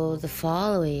 so the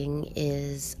following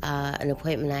is an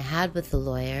appointment I had with the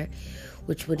lawyer,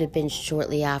 which would have been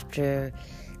shortly after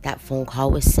that phone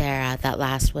call with Sarah, that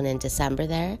last one in December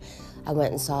there. I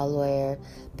went and saw a lawyer,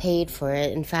 paid for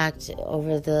it. In fact,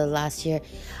 over the last year,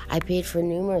 I paid for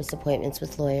numerous appointments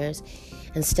with lawyers.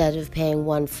 Instead of paying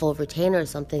one full retainer or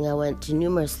something, I went to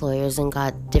numerous lawyers and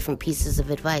got different pieces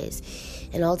of advice.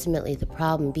 And ultimately, the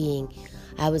problem being,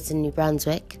 I was in New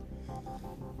Brunswick.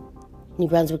 New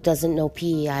Brunswick doesn't know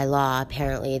PEI law,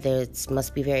 apparently. It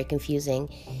must be very confusing.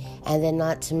 And then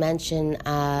not to mention,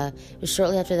 it was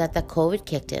shortly after that COVID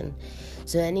kicked in.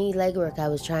 So any legwork I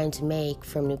was trying to make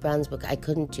from New Brunswick, I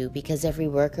couldn't do because every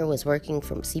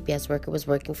CPS worker was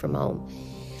working from home.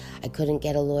 I couldn't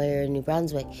get a lawyer in New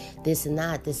Brunswick, this and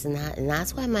that. And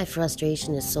that's why my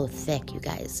frustration is so thick, you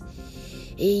guys.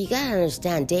 You gotta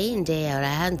understand, day in, day out, I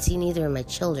hadn't seen either of my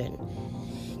children.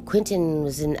 Quentin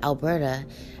was in Alberta.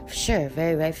 Sure,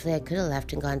 very rightfully, I could have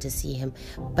left and gone to see him,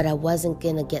 but I wasn't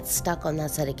gonna get stuck on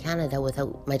that side of Canada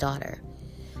without my daughter.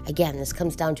 Again, this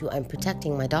comes down to I'm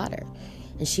protecting my daughter,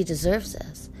 and she deserves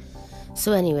this.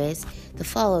 So anyways, the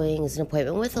following is an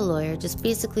appointment with a lawyer, just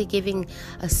basically giving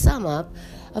a sum up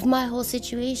of my whole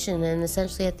situation, and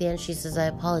essentially at the end she says, I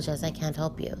apologize, I can't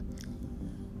help you.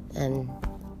 And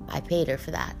I paid her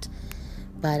for that.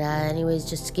 But anyways,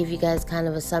 just to give you guys kind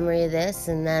of a summary of this,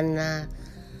 and then,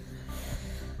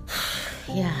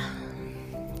 yeah.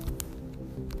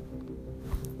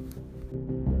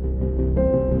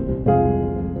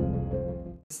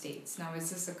 States. Now, is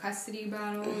this a custody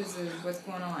battle? Is it, what's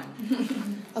going on?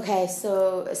 Okay,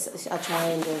 so I'll try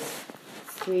in just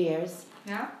 3 years.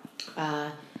 Yeah?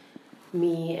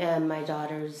 Me and my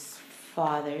daughter's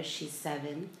father, she's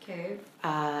 7. Okay.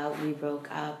 We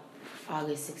broke up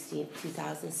August 16th,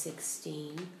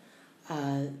 2016.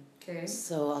 Okay.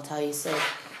 So I'll tell you, so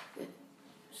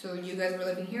you guys were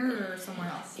living here or somewhere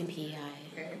else? in PEI.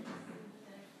 Okay.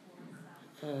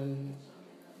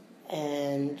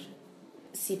 And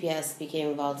CPS became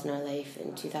involved in our life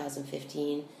in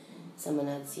 2015. Someone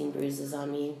had seen bruises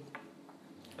on me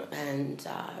and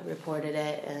reported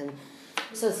it, and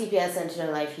so CPS entered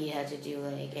our life. He had to do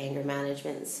like anger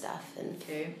management and stuff, and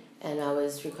Okay. and I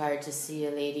was required to see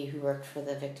a lady who worked for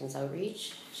the Victims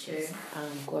Outreach. She's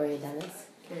Gloria Dennis.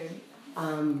 Okay.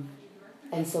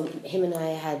 And so him and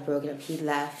I had broken up. He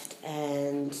left,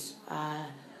 and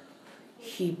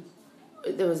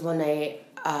there was one night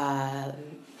I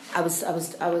was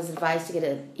advised to get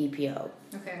an EPO,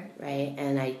 Okay. right?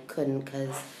 And I couldn't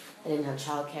because I didn't have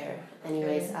childcare.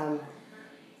 Anyways,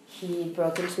 he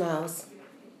broke into my house,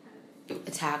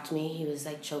 attacked me. He was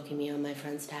like choking me on my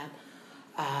friend's tab.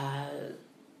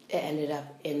 It ended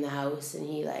up in the house, and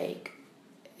he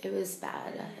it was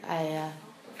bad.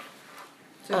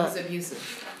 So it was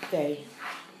abusive. Very.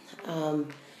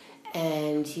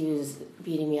 And he was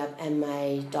beating me up, and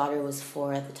my daughter was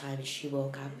 4 at the time, and she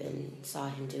woke up and saw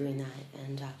him doing that,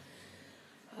 and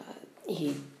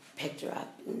he picked her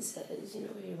up and says, you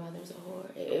know, your mother's a whore.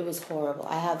 It was horrible.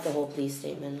 I have the whole police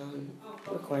statement on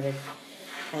recorded,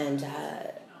 and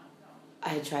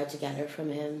I tried to get her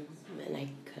from him, and I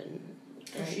couldn't.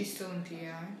 Is she still in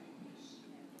PEI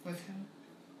with him?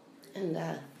 And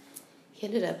he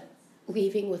ended up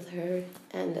leaving with her,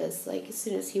 and as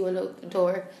soon as he went out the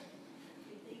door,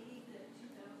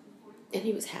 and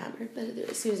he was hammered, but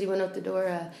as soon as he went out the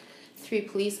door, 3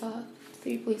 police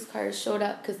cars showed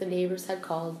up because the neighbors had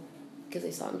called because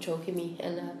they saw him choking me,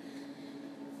 and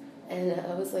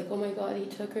I was like, oh my God, he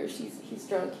took her. He's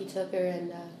drunk. He took her,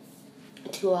 and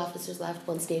 2 officers left.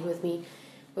 One stayed with me,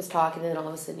 was talking, and then all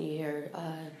of a sudden you hear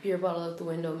a beer bottle out the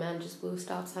window. Man just blew a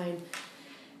stop sign,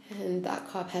 and that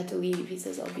cop had to leave. He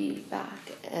says, I'll be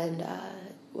back. And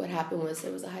what happened was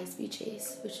there was a high-speed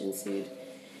chase, which ensued.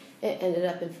 It ended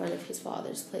up in front of his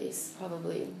father's place,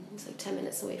 probably, it was 10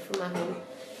 minutes away from my home.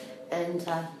 And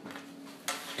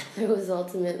there was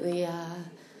ultimately,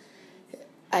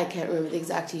 I can't remember the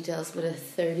exact details, but a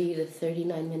 30 to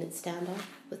 39-minute standoff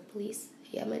with police.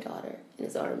 He had my daughter in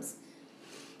his arms.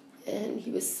 And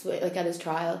he was, at his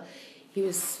trial, he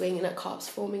was swinging at cops,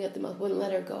 foaming at the mouth, wouldn't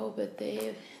let her go, but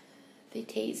they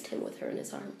tased him with her in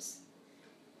his arms.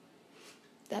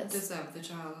 Does that have the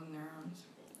child in their arms?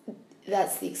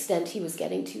 That's the extent he was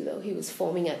getting to, though. He was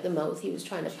foaming at the mouth. He was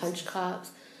trying to punch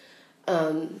cops.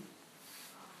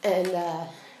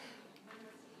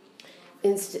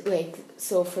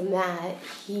 So from that,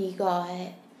 he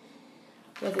got,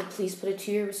 the police put a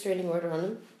 2-year restraining order on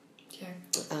him. Okay.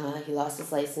 He lost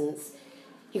his license.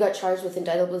 He got charged with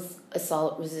indictable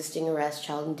assault, resisting arrest,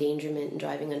 child endangerment, and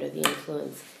driving under the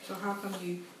influence. So how come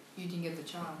you didn't get the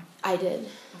child? I did.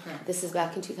 Okay. This is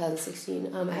back in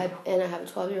 2016. I have a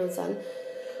 12-year-old son.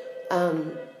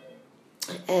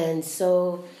 And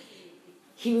so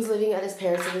he was living at his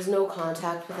parents'. There was no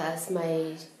contact with us.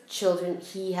 My children,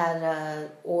 he had an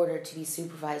order to be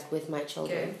supervised with my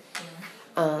children.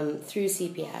 Okay. Through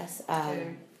CPS.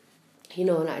 Okay.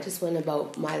 And I just went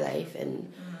about my life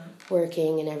and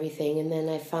working and everything. And then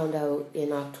I found out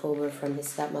in October from his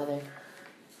stepmother.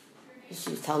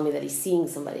 She was telling me that he's seeing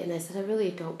somebody. And I said, I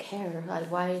really don't care.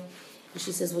 Why? And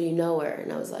she says, well, you know her.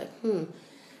 And I was like,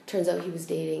 Turns out he was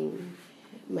dating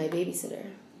my babysitter.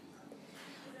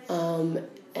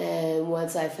 And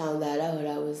once I found that out,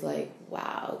 I was like,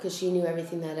 wow. Because she knew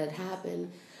everything that had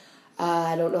happened.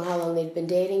 I don't know how long they'd been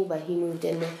dating, but he moved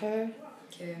in with her.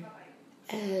 Okay.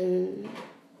 And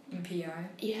In PI?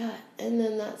 Yeah, and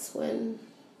then that's when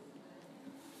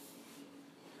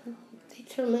they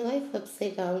turned my life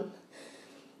upside down.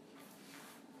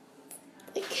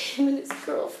 Like him and his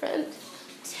girlfriend.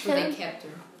 Well, they kept her.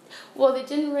 Well, they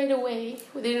didn't right away.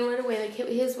 Like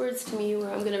his words to me were,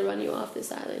 "I'm gonna run you off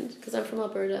this island," because I'm from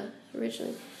Alberta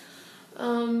originally.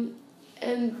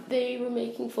 And they were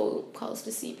making phone calls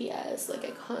to CPS. Like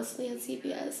I constantly had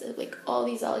CPS. And, like all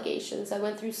these allegations. I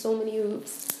went through so many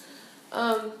hoops.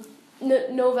 No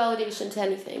validation to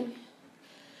anything.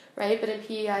 Right, but in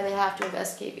PEI they have to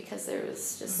investigate because there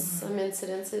was just some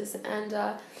incidences. And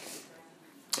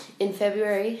in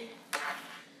February,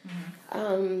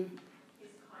 I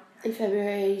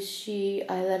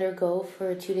let her go for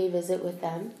a 2-day visit with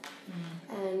them,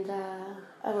 and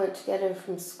I went to get her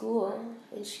from school,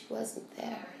 and she wasn't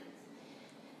there.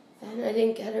 And I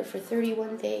didn't get her for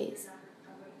 31 days.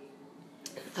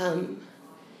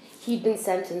 He'd been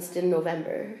sentenced in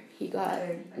November. He got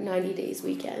 90 days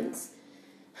weekends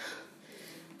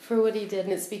for what he did,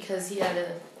 and it's because he had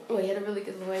a really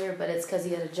good lawyer, but it's because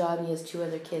he had a job and he has 2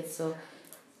 other kids, so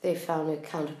they found it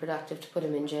counterproductive to put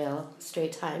him in jail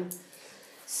straight time.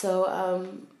 So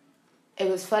it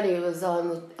was funny. It was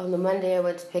on the Monday I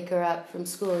went to pick her up from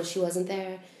school and she wasn't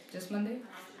there. This Monday?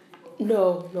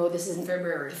 No, this isn't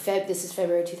February. This is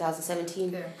February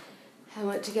 2017. Yeah. I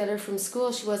went to get her from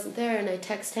school. She wasn't there, and I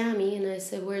text Tammy and I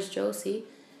said, "Where's Josie?"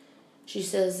 She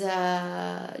says,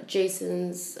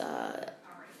 "Jason's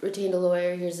retained a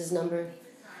lawyer. Here's his number."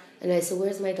 And I said,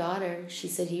 "Where's my daughter?" She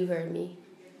said, "You heard me."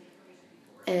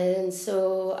 And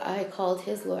so I called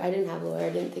his lawyer. I didn't have a lawyer. I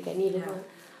didn't think I needed one.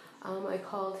 I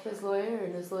called his lawyer,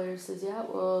 and his lawyer says, "Yeah,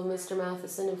 well, Mr.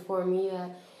 Matheson informed me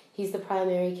that he's the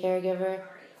primary caregiver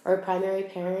or primary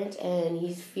parent, and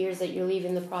he fears that you're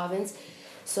leaving the province.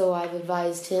 So I've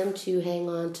advised him to hang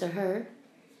on to her,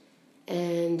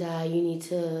 and you need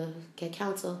to get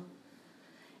counsel."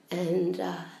 And,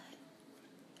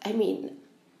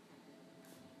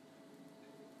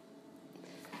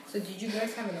 So did you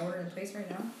guys have an order in place right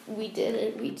now? we did,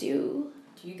 and we do.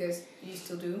 Do you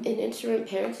still do? An interim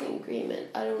parenting agreement.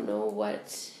 I don't know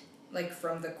what... Like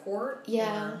from the court?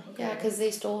 Yeah, Or, okay. yeah, because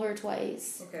they stole her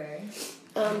twice. Okay.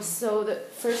 So the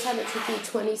first time it took me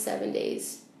 27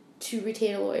 days to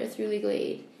retain a lawyer through legal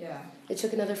aid. Yeah. It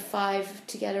took another 5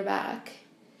 to get her back.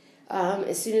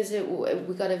 As soon as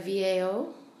we got a VAO,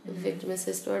 a victim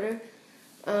assist order,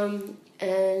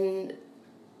 and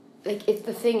like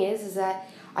the thing is that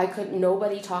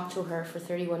nobody talked to her for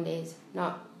 31 days.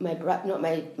 Not my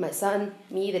son,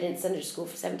 me. They didn't send her to school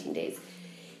for 17 days.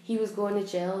 He was going to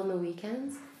jail on the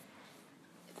weekends.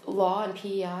 Law and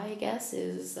PEI, I guess,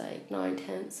 is like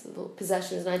 9/10.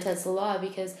 Possession is 9/10 of the law,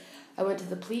 because I went to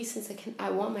the police and said, I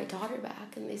want my daughter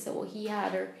back. And they said, well, he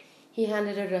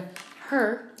handed her to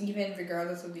her. Even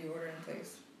regardless of the order in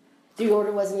place? The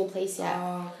order wasn't in place yet.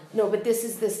 Oh, okay. No, but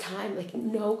this time, like,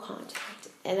 no contact.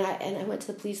 And I went to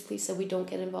the police said, we don't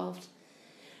get involved.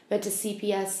 Went to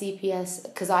CPS,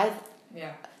 because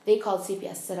they called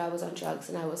CPS, said I was on drugs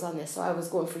and I was on this, so I was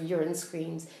going for urine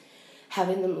screens,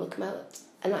 having them look them out.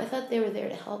 And I thought they were there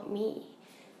to help me.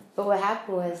 But what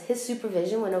happened was his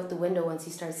supervision went out the window once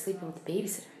he started sleeping with the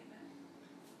babysitter.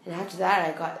 And after that,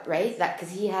 I got,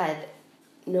 because he had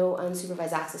no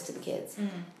unsupervised access to the kids.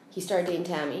 Mm-hmm. He started dating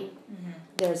Tammy. Mm-hmm.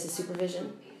 There's his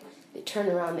supervision. They turned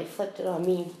around, they flipped it on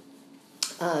me.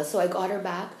 So I got her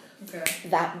back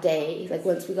that day, like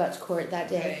once we got to court that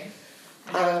day. Okay.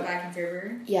 And that was back in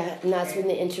February? Yeah, and that's when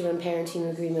the interim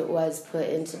parenting agreement was put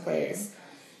into place.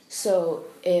 So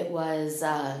it was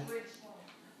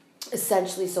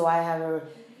essentially, so I have her,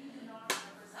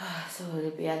 so what would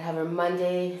it be? I'd have her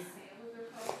Monday.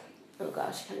 Oh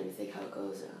gosh, I can't even think how it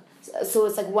goes now. So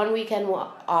it's like 1 weekend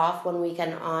off, 1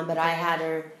 weekend on, but I had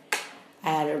her.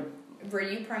 Were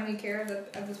you primary care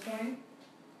at this point?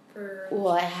 Well,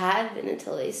 I had been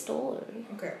until they stole her.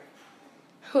 Okay.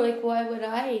 Like, why would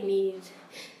I need...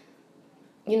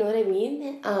 You know what I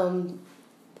mean?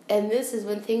 And this is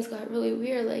when things got really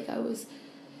weird. Like, I was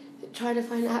trying to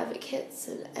find advocates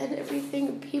and everything,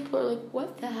 and people are like,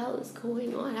 what the hell is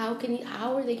going on? How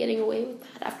are they getting away with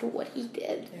that after what he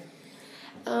did? Yeah.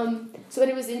 So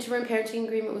anyways, the interim parenting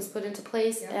agreement was put into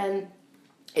place, and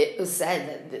it was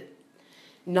said that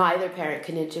neither parent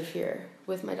can interfere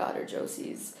with my daughter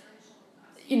Josie's.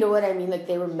 You know what I mean? Like,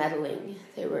 they were meddling.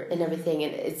 They were and everything,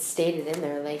 and it's stated in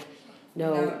there, like,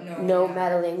 no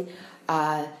meddling.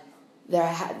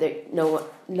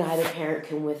 Neither parent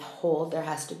can withhold. There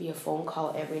has to be a phone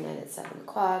call every night at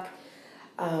 7:00.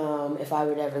 If I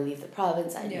were to ever leave the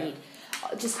province, I'd need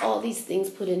just all these things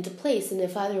put into place. And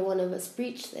if either one of us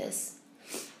breached this,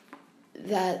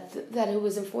 that it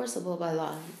was enforceable by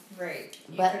law. Right.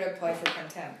 You But- could apply for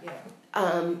contempt, yeah.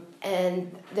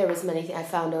 And there was many things I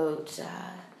found out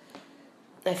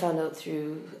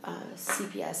through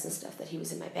CPS and stuff that he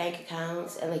was in my bank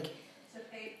accounts and like.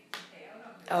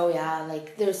 Oh yeah,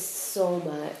 like there's so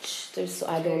much.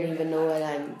 I don't even know what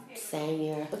I'm saying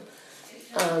here.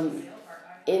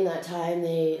 In that time,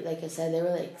 like I said, they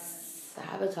were like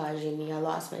sabotaging me. I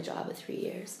lost my job at 3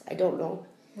 years. I don't know.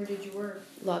 Where did you work?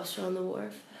 Lobster on the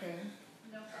Wharf. Okay.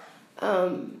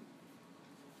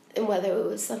 And whether it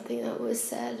was something that was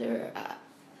said or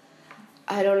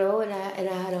I don't know. And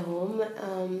I had a home.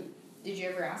 Did you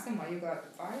ever ask them why you got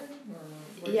fired?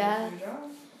 Or Yeah. Your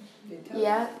job? Did they tell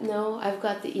Yeah, no, I've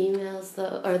got the emails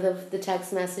though, or the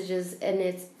text messages, and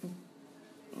it's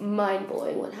mind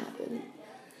blowing what happened.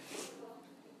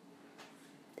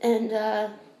 And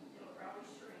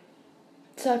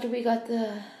so after we got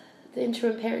the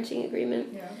interim parenting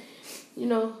agreement, Yeah. you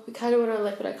know, we kind of went on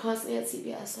like, but I constantly had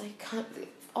CPS,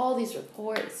 all these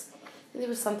reports. There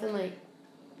was something like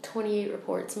 28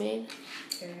 reports made.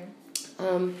 Okay.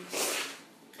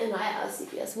 And I asked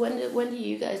CPS, when do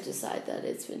you guys decide that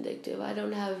it's vindictive? I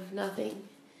don't have nothing.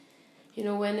 You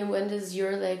know, when does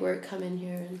your legwork come in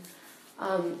here?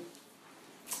 And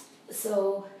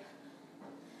so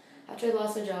after I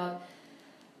lost my job,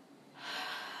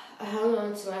 I hung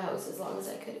on to my house as long as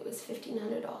I could. It was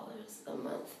 $1,500 a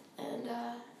month, and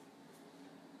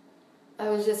I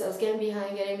was getting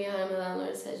behind. My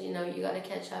landlord said, you know, you got to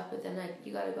catch up, but then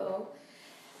you got to go,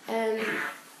 and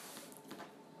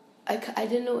I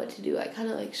didn't know what to do. I kind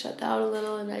of like shut down a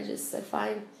little, and I just said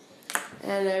fine,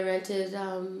 and I rented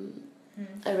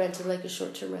like a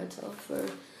short-term rental for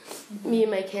me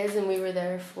and my kids, and we were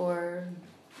there for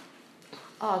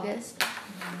August.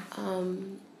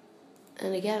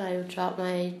 And again, I dropped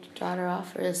my daughter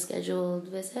off for a scheduled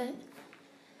visit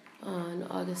on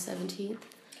August 17th.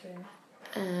 Okay.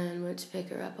 And went to pick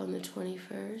her up on the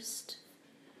 21st.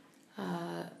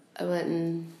 I went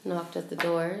and knocked at the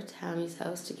door, Tammy's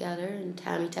house together, and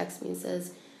Tammy texts me and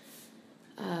says,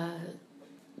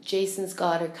 Jason's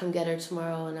got her, come get her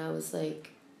tomorrow. And I was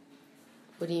like,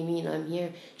 what do you mean I'm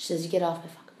here? She says, you get off my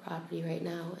fucking property right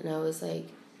now. And I was like,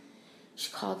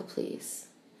 she called the police,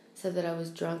 said that I was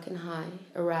drunk and high,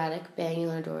 erratic, banging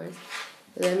on doors.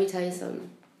 But let me tell you something.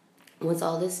 Once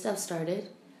all this stuff started,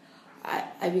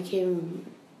 I became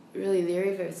really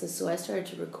leery of it, so I started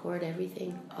to record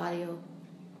everything, audio,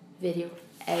 video,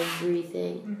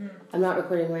 everything. Mm-hmm. I'm not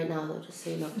recording right now though, just so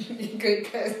you know. Good,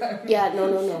 because Yeah,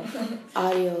 no.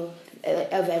 Audio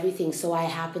of everything. So I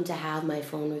happened to have my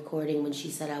phone recording when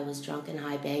she said I was drunk and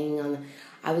high, banging on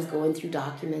I was going through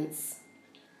documents.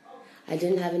 I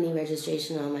didn't have any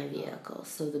registration on my vehicle,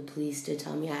 so the police did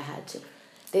tell me I had to.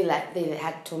 They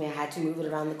had told me I had to move it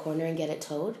around the corner and get it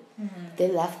towed. Mm-hmm. They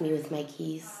left me with my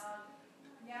keys.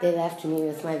 They left me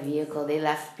with my vehicle. They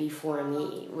left before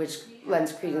me, which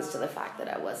lends credence to the fact that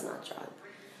I was not drunk,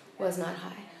 was not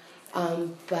high.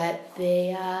 But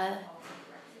they,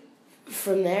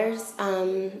 from there,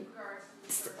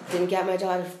 didn't get my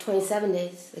daughter for 27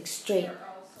 days, like straight.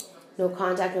 No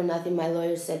contact, no nothing. My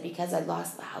lawyer said because I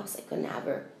lost the house, I couldn't have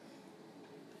her.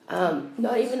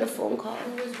 Not even a phone call.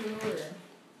 Who was your lawyer?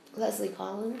 Leslie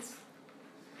Collins.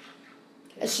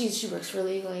 Okay. She works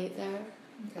really late there.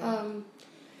 Okay.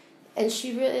 And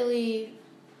she was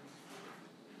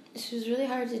really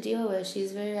hard to deal with.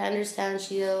 She's I understand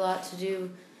she had a lot to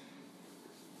do.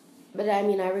 But I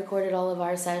mean, I recorded all of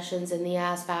our sessions and the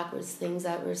ass backwards things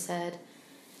that were said.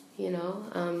 You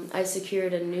know, I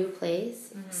secured a new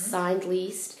place, signed,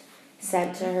 leased,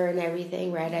 sent to her and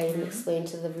everything, right? I even explained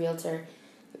to the realtor,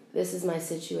 this is my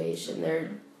situation.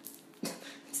 They're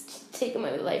taking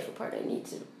my life apart. I need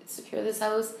to secure this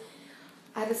house.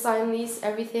 I had to sign lease,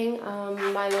 everything.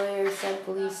 My lawyer sent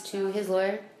the lease to his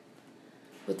lawyer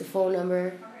with the phone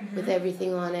number, with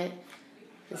everything on it.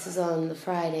 This is on the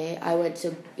Friday.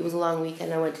 It was a long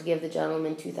weekend. I went to give the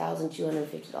gentleman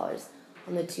 $2,250.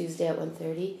 On the Tuesday at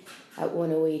 1:30, at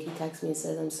 1:08, he texts me and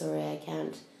says, I'm sorry, I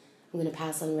can't. I'm going to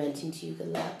pass on renting to you. Good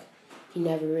luck. He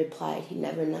never replied. He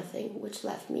never nothing, which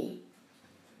left me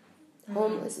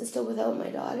homeless and still without my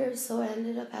daughter. So I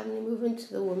ended up having to move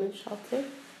into the women's shelter,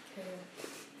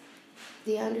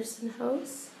 the Anderson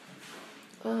House.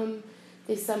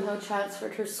 They somehow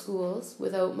transferred her schools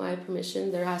without my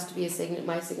permission. There has to be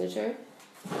my signature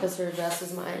because her address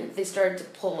was mine. They started to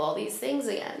pull all these things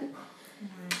again.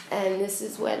 And this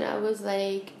is when I was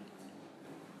like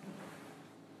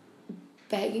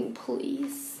begging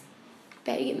police,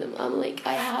 begging them. I'm like,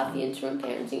 I have the interim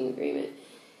parenting agreement.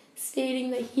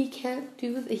 stating that he can't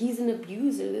do that. He's an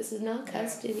abuser. This is not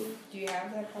custody. Do you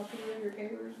have that copy of your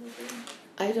papers with you?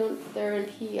 I don't. They're in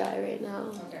PEI right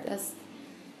now. Okay.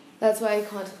 That's why I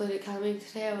contemplated coming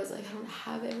today. I was like, I don't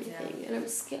have everything, and I'm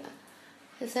scared.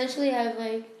 Essentially, I've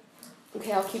like.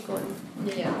 Okay, I'll keep going.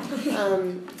 Yeah.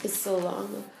 It's so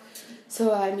long though.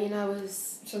 So I mean, I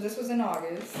was. So this was in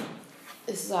August.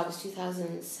 This is August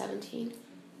 2017.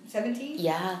 17?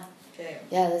 Yeah. Okay.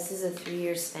 Yeah, this is a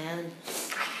 3-year span.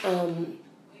 And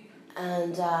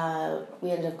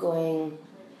we ended up going.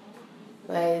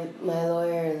 My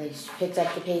lawyer, like, she picked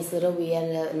up the pace little. We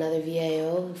ended up another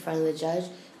VAO in front of the judge.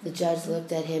 The judge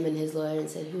looked at him and his lawyer and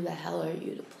said, "Who the hell are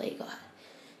you to play God?"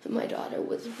 And my daughter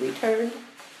was returned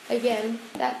again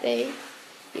that day.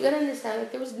 You gotta understand,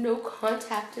 like, there was no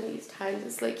contact in these times.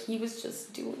 It's like he was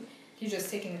just doing. He's just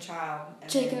taking the child. And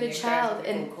Taking then the you child guys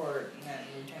would and- go to court and then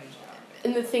return the child.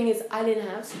 And the thing is, I didn't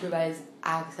have supervised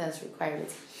access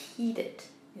requirements. He did.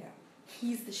 Yeah.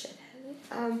 He's the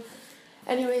shithead.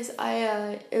 Anyways, in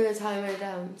the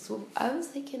time so I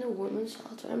was like in a women's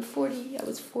shelter. I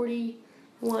was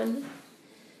 41.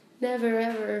 Never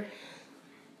ever.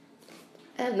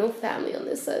 I had no family on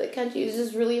this side of the country. It was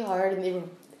just really hard, and they were.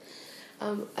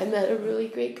 I met a really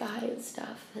great guy and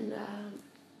stuff, and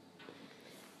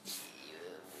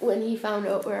when he found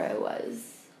out where I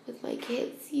was with my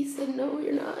kids, he said, "No,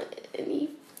 you're not," and he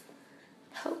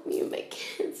helped me and my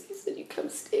kids. He said, "You come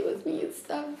stay with me and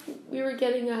stuff." We were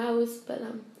getting a house, but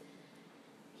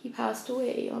he passed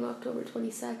away on October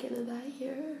 22nd of that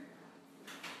year,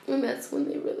 and that's when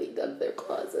they really dug their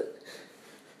closet.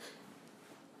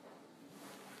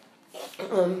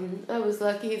 I was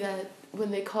lucky that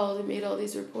when they called and made all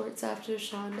these reports after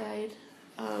Sean died,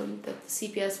 that the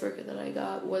CPS worker that I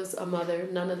got was a mother.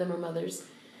 None of them are mothers,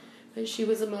 but she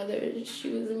was a mother, and she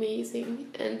was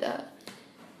amazing, and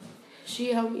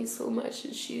she helped me so much.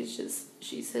 And she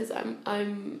says,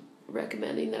 I'm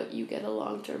recommending that you get a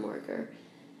long-term worker,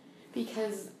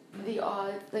 because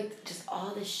just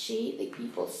all the shit, like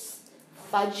people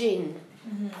fudging,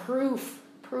 proof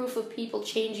of people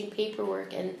changing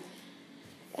paperwork and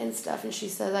stuff. And she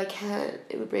says, I can't,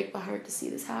 it would break my heart to see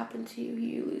this happen to you.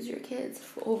 You lose your kids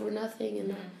over nothing.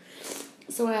 And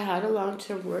so I had a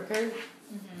long-term worker.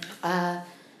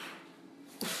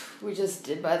 We just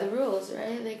did by the rules,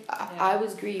 right? Like, I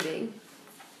was grieving.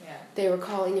 Yeah. They were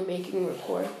calling and making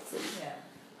reports.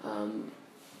 And,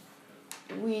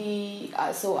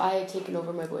 so I had taken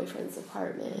over my boyfriend's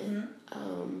apartment.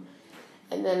 And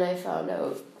then I found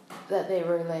out that they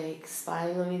were like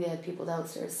spying on me. They had people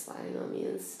downstairs spying on me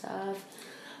and stuff.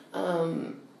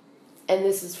 And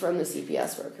this is from the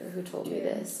CPS worker who told me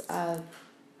this.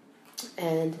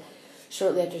 And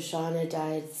shortly after Sean had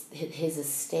died, his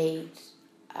estate,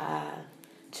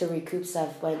 to recoup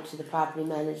stuff, went to the property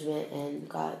management and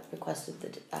requested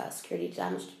the security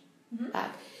damage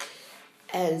back.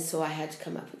 And so I had to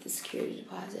come up with the security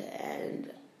deposit,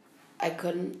 and I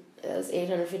couldn't. It was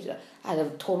 $850. I had a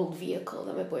totaled vehicle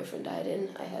that my boyfriend died in.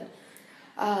 I had,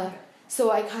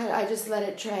 so I just let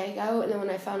it drag out, and then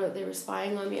when I found out they were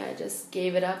spying on me, I just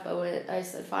gave it up. I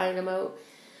said, fine, I'm out.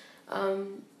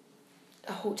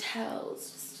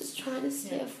 Hotels, just trying to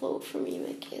stay afloat for me and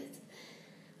my kids.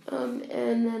 And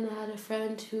then I had a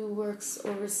friend who works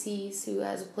overseas who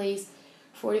has a place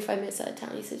 45 minutes out of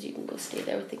town. He says, you can go stay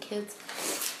there with the kids.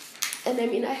 And I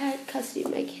mean, I had custody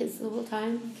of my kids the whole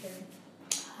time. Okay.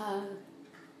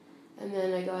 And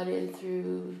then I got in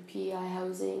through PEI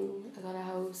housing. I got a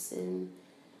house in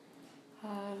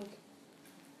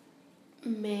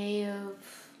May of,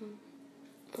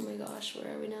 oh my gosh,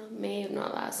 where are we now? May of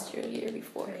not last year, the year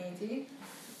before. 2018?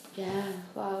 Yeah,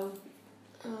 wow.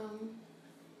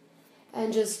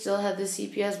 And just still had the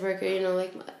CPS worker,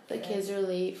 like the kids are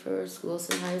late for school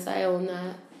sometimes. I own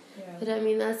that. Yeah. But I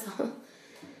mean, that's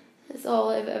all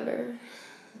I've ever,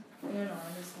 I don't know, I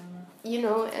understand that.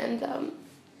 and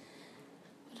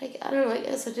but I don't know, I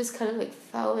guess I just kind of like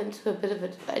fell into a bit of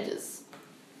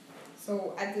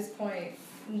So at this point,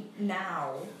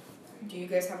 now, do you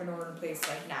guys have an order in place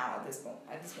like now at this moment?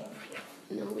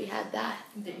 no, we had that.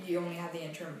 You only had the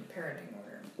interim parenting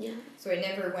order. Yeah. So it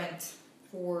never went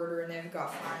forward or it never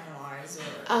got finalized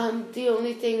or... The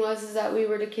only thing is that we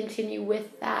were to continue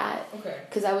with that. Okay.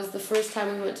 Because that was the first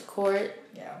time we went to court.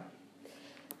 Yeah.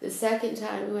 The second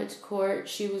time we went to court,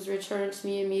 she was returned to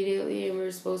me immediately, and we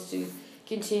were supposed to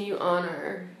continue on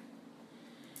our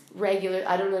regular.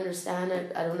 I don't understand.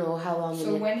 I don't know how long.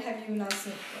 So when have you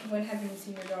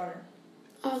seen your daughter?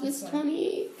 August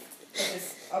 28th. So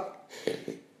this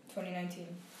 2019.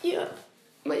 Yeah,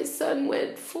 my son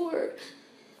went for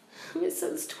My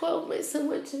son's 12. My son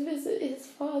went to visit his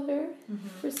father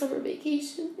for summer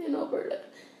vacation in Alberta.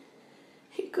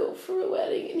 He'd go for a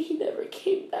wedding and he never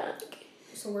came back.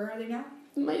 So where are they now?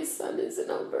 My son is in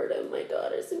Alberta and my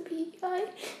daughter's in PEI.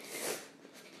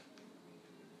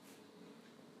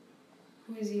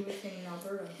 Who is he with in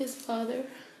Alberta? His father.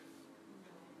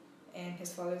 And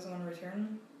his father's the one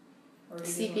returning? Or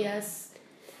he CPS.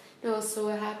 No, so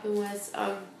what happened was,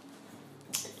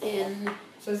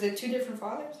 So is it two different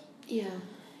fathers? yeah.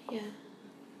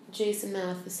 Jason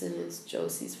Matheson is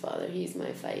Josie's father. He's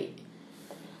my fight.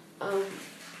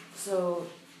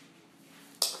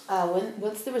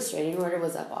 Once the restraining order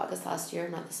was up August last year,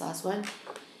 not this last one,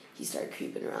 he started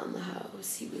creeping around the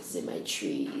house. He was in my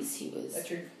trees. He was.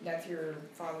 That's your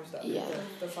father's dog. Yeah.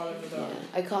 The father of the dog.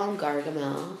 Yeah, I call him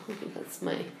Gargamel. That's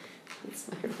my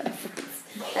reference.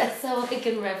 That's how I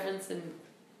can reference him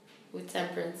with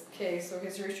Temperance. Okay, so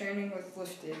his restraining was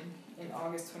lifted in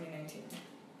August 2019.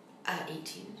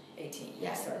 18. 18.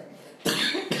 Yeah. Sorry.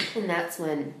 And that's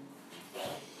when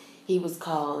he was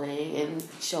calling and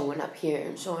showing up here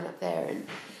and showing up there,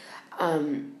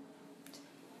 and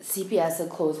CPS had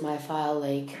closed my file.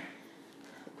 Like,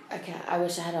 I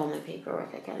wish I had all my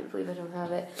paperwork. I can't believe I don't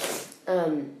have it.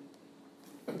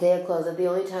 They had closed it. The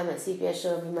only time that CPS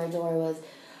showed up at my door was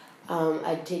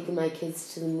I'd taken my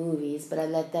kids to the movies, but I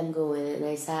let them go in and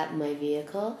I sat in my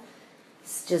vehicle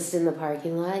just in the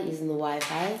parking lot using the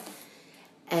Wi-Fi.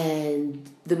 And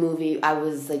the movie, I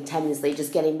was like 10 minutes late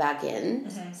just getting back in.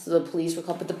 So the police were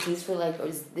called, but the police were like,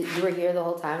 you were here the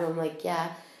whole time? I'm like,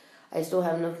 yeah, I just don't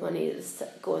have enough money to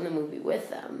go in the movie with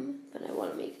them, but I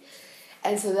want to make...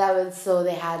 And so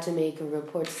they had to make a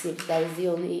report to see if that was the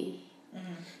only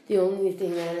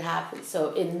thing that had happened.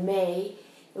 So in May,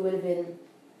 it would have been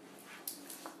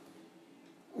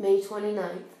May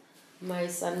 29th. My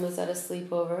son was at a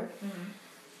sleepover.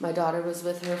 My daughter was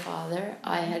with her father.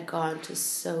 I had gone to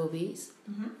Sobeys.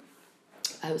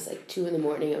 I was like 2 a.m.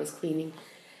 I was cleaning,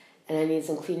 and I needed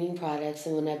some cleaning products.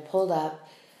 And when I pulled up,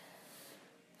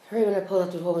 there was a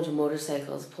whole bunch of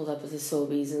motorcycles pulled up with the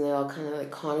Sobeys, and they all kind of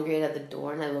like congregated at the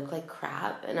door, and I looked like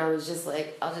crap. And I was just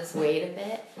like, I'll just wait a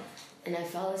bit, and I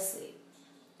fell asleep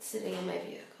sitting in my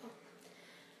vehicle.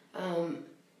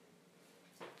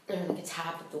 There was like a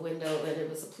tap at the window, and it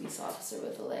was a police officer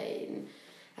with a light, and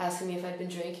asking me if I'd been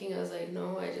drinking. I was like,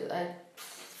 no,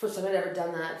 first time I'd ever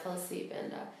done that. I fell asleep,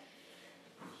 and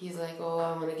he's like, oh,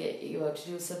 I want to get you out to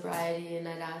do sobriety, and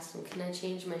I'd asked him, can I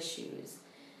change my shoes?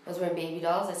 I was wearing baby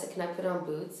dolls. I said, can I put on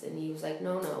boots? And he was like,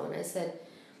 no. And I said,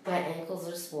 my ankles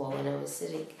are swollen. I was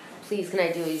sitting, please, can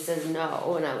I do it? He says,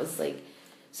 no. And I was like,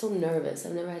 so nervous.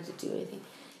 I've never had to do anything.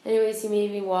 Anyways, he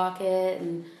made me walk it,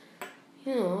 and,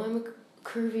 I'm a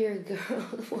curvier girl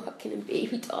walking in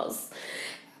baby dolls.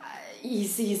 He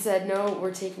said, no,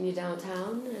 we're taking you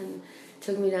downtown, and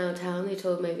took me downtown. They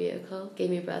towed my vehicle, gave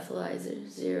me a breathalyzer,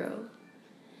 0.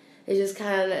 They just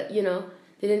kind of,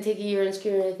 they didn't take a urine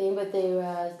screen or anything, but they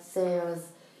were saying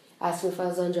asking me if I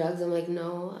was on drugs. I'm like,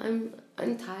 no,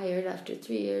 I'm tired after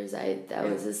 3 years. That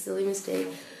was a silly mistake.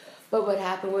 But what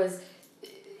happened was,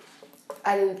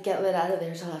 I didn't get let out of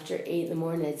there until after 8 a.m.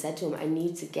 I said to him, I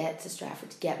need to get to Stratford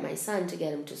to get my son, to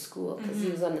get him to school, because he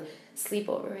was on a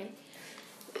sleepover, right?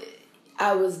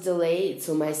 I was delayed,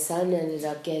 so my son ended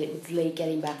up late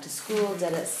getting back to school.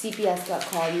 Then CPS got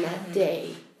called in that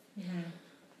day.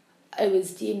 I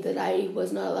was deemed that I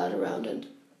was not allowed around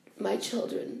my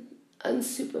children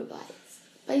unsupervised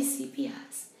by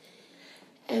CPS.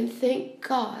 And thank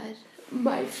God,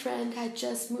 my friend had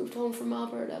just moved home from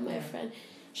Alberta, friend.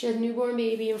 She had a newborn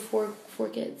baby and four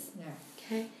kids.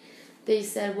 Okay? They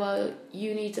said, well,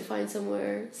 you need to find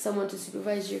someone to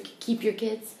supervise keep your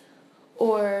kids,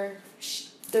 or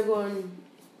they're going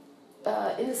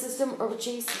in the system, or with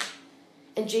Jason.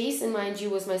 And Jason, mind you,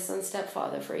 was my son's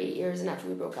stepfather for 8 years, and after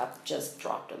we broke up, just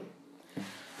dropped him.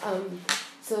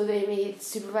 So they made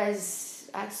supervised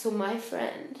acts. So my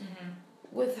friend,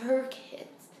 with her kids,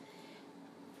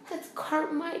 had to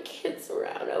cart my kids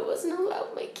around. I wasn't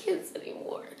allowed my kids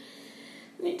anymore.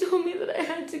 And he told me that I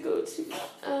had to go to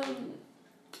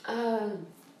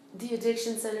the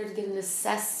addiction center to get an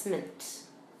assessment.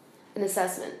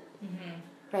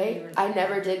 Right? I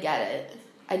never did get it.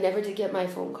 I never did get my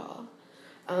phone call.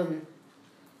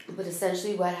 But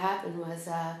essentially what happened was,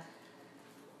 I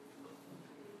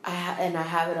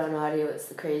have it on audio, it's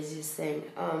the craziest thing.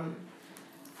 So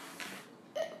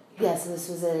this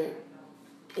was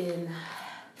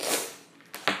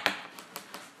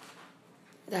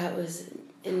that was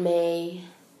in May,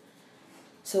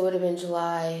 so it would have been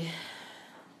July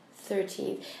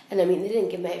 13th. And they didn't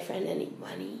give my friend any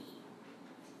money.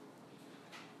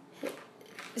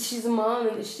 she's a mom,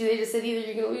 and they just said either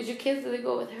you're going to lose your kids or they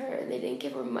go with her, and they didn't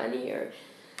give her money or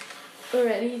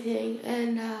anything.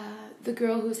 And the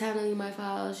girl who's handling my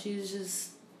file, she's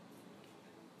just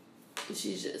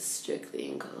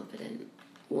strictly incompetent,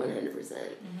 100%.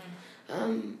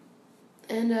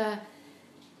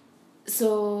 So,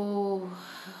 oh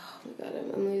my God,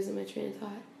 I'm losing my train of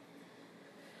thought.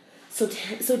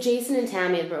 So Jason and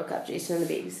Tammy had broke up. Jason and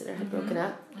the babysitter had broken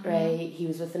up, right? He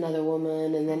was with another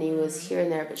woman, and then he was here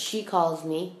and there. But she calls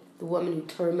me, the woman who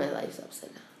turned my life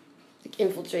upside down, like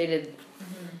infiltrated.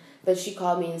 But she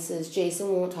called me and says, Jason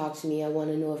won't talk to me. I want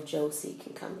to know if Josie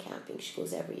can come camping. She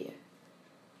goes every year.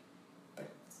 But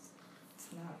it's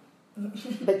not.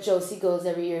 But Josie goes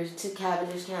every year to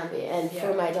Cavendish camping, and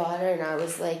for my daughter. And I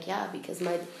was like, yeah, because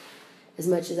as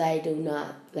much as I do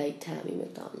not like Tammy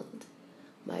McDonald,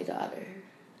 my daughter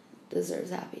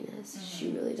deserves happiness.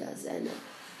 She really does. And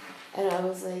I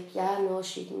was like, yeah, no,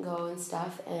 she can go and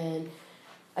stuff. And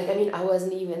like, I mean, I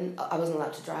wasn't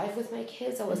allowed to drive with my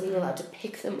kids. I wasn't even allowed to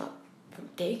pick them up from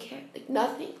daycare. Like,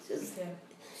 nothing. Just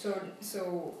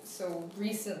So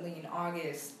recently in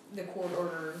August, the court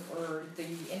order or the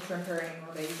interim hearing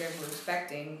that you guys were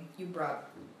expecting, you brought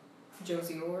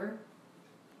Josie over?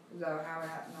 Is that how it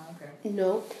happened? No, okay.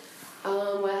 No.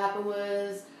 What happened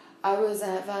was I was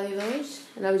at Valley Village,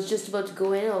 and I was just about to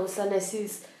go in. All of a sudden, I see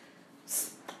these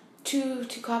two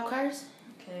cop cars.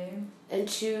 Okay. And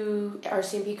 2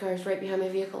 RCMP cars right behind my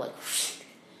vehicle, like,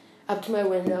 up to my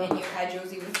window. And you had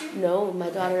Josie with you? No, my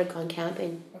daughter had gone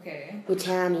camping. Okay. With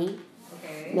Tammy.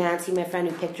 Okay. Nancy, my friend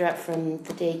who picked her up from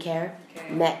the daycare,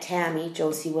 met Tammy.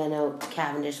 Josie went out to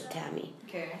Cavendish with Tammy.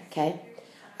 Okay. Okay.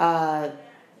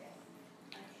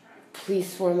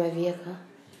 Police swarm my vehicle,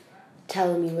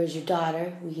 telling me, where's your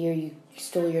daughter? We hear you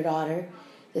stole your daughter.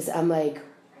 I'm like,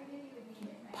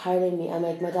 pardon me. I'm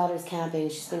like, my daughter's camping.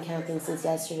 She's been camping since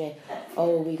yesterday.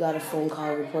 Oh, we got a phone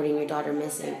call reporting your daughter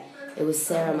missing. It was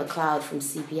Sarah McLeod from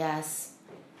CPS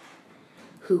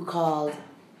who called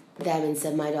them and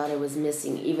said my daughter was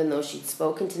missing, even though she'd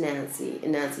spoken to Nancy,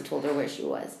 and Nancy told her where she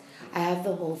was. I have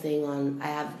the whole thing on. I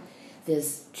have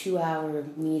this 2-hour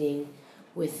meeting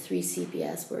with 3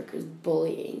 CPS workers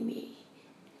bullying me,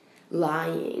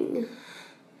 lying.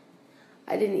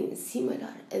 I didn't even see my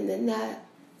daughter. And then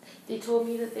they told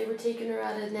me that they were taking her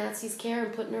out of Nancy's care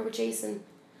and putting her with Jason,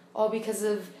 all because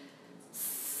of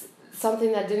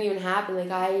something that didn't even happen.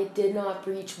 Like, I did not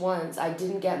breach once. I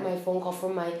didn't get my phone call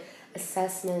from my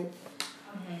assessment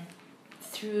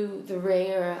through the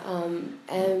ringer.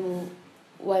 And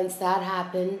once that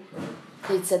happened,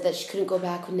 they said that she couldn't go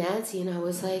back with Nancy, and I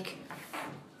was like,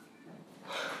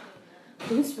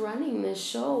 who's running this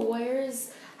show?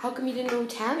 How come you didn't know who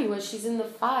Tammy was? She's in the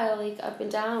file, like, up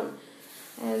and down.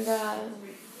 And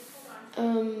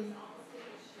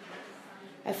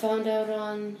I found out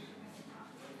on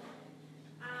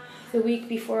the week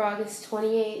before August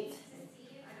 28th,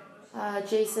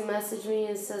 Jason messaged me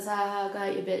and says, I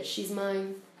got you, bitch, she's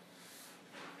mine.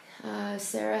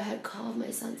 Sarah had called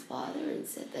my son's father and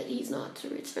said that he's not to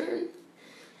return.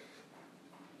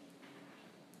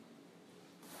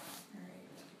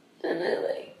 And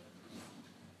I,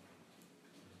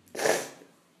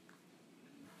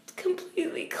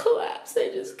 completely collapsed. I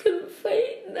just couldn't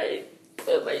fight, and I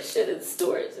put my shit in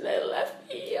storage and I left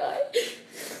PEI.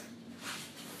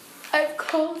 I've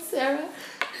called Sarah.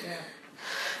 Yeah.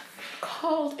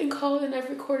 Called, and I've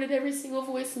recorded every single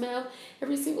voicemail,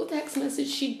 every single text message.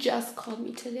 She just called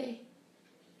me today.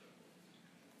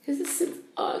 This is since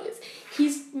August.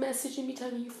 He's messaging me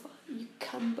telling me, you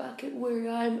come back at where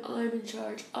I'm in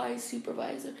charge. I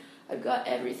supervise her. I've got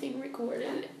everything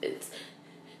recorded.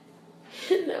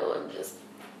 And now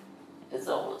it's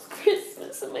almost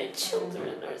Christmas and my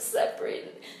children are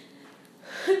separated.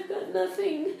 I've got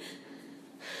nothing.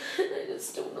 And I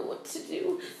just don't know what to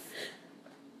do.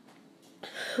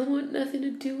 I want nothing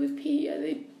to do with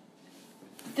PEI.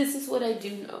 This is what I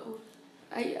do know.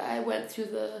 I went through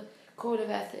the code of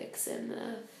ethics and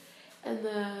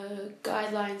the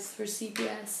guidelines for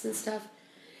CPS and stuff,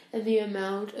 and the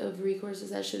amount of recourses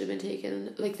that should have been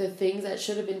taken, like the things that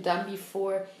should have been done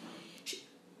before.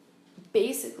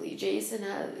 Basically, Jason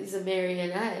he's a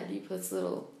marionette. He puts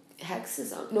little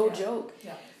hexes on. No joke.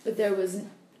 Yeah. But there was.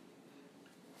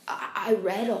 I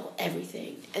read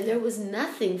everything, and there was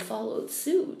nothing followed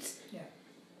suit. Yeah.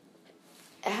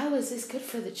 How is this good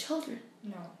for the children?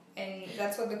 No. And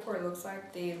that's what the court looks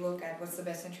like. They look at what's the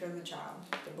best interest of the child,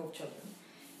 both children.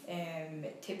 And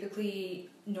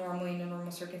normally in a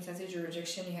normal circumstances,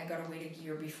 jurisdiction, you have got to wait a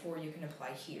year before you can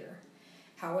apply here.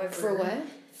 However, For what?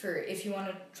 For if you want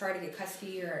to try to get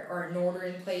custody or an order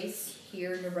in place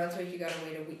here in New Brunswick, you gotta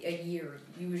wait a year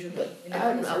usually. But in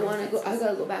I the want to go. I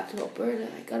gotta go back to Alberta.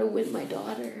 I gotta win my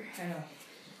daughter. I know.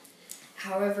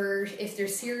 However, if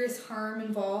there's serious harm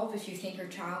involved, if you think your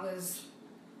child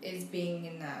is being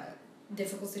in a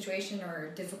difficult situation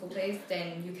or a difficult place,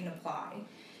 then you can apply.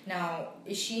 Now,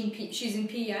 is she in she's in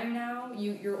PEI now?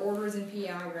 Your order is in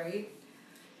PEI, right?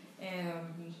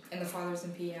 And the father's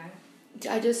in PEI.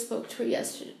 I just spoke to her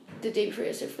the day before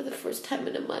yesterday, for the first time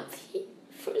in a month.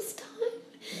 First time.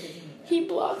 He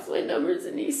blocks my numbers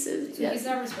and he says, so he's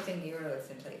not respecting the order that's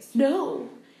in place. No.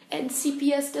 And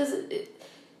CPS doesn't.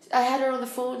 I had her on the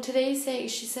phone today saying,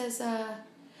 she says,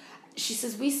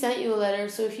 we sent you a letter,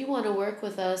 so if you want to work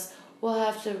with us, we'll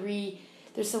have to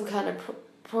there's some kind of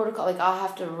protocol, like I'll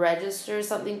have to register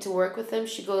something to work with them.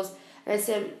 She goes, and I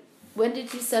said, when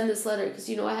did you send this letter? Because,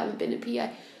 I haven't been in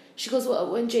PI. She goes, well,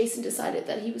 when Jason decided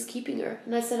that he was keeping her.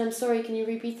 And I said, I'm sorry, can you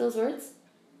repeat those words?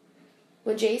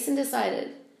 When Jason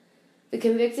decided, the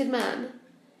convicted man,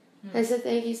 I said,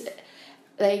 thank you.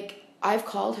 Like, I've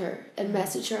called her and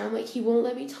messaged her. I'm like, he won't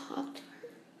let me talk to her.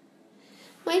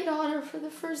 My daughter, for the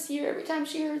first year, every time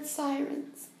she heard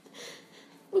sirens,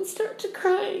 would start to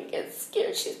cry and get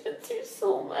scared. She's been through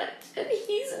so much, and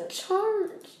he's in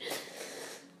charge.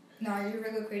 Now, are you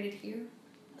relocated here?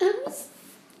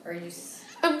 Or are you...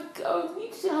 I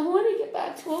want to get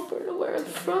back to Alberta, where I'm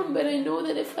from, but I know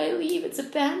that if I leave, it's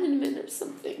abandonment or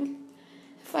something.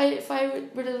 If I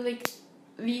were to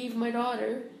leave my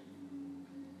daughter,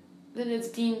 then it's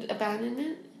deemed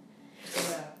abandonment.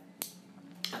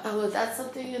 Oh, that's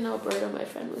something in Alberta. My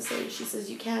friend was saying. She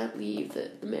says you can't leave the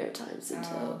Maritimes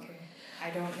until. Oh, okay. I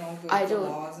don't know the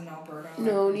laws in Alberta.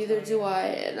 No, neither do I.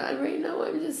 And right now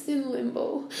I'm just in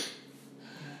limbo.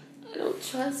 I don't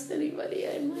trust anybody.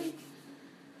 I'm like.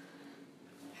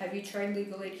 Have you tried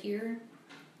legal aid here?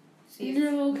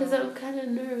 No, because I'm kind of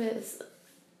nervous.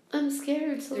 I'm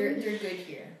scared. So they're good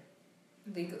here.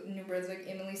 New Brunswick,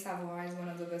 Emily Savoy is one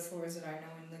of the best lawyers that I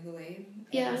know in legal aid.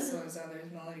 Yeah. And so is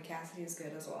others. Melody Cassidy is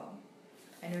good as well.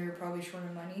 I know you're probably short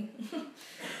of money.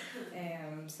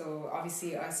 So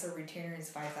obviously us, our retainer is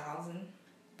 $5,000.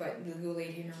 But legal aid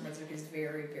here in New Brunswick is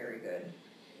very, very good.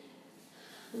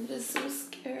 I'm just so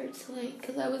scared to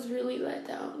because I was really let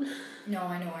down. No,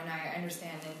 I know, and I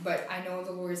understand it. But I know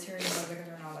the lawyers here in New Brunswick,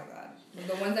 they're not like that.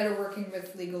 The ones that are working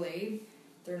with legal aid,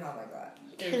 they're not like that.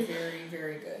 They're very,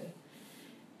 very good.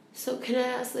 So can I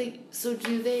ask, so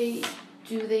do they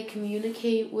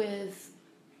communicate with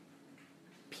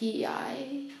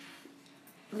PEI,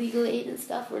 legal aid and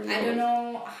stuff, or no? I don't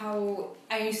know how.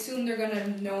 I assume they're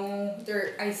gonna know.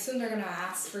 I assume they're gonna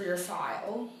ask for your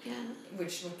file. Yeah.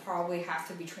 Which will probably have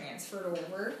to be transferred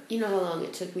over. You know how long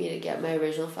it took me to get my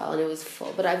original file, and it was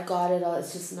full, but I've got it all.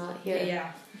 It's just not here.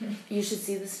 Yeah. You should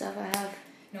see the stuff I have.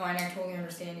 No, and I totally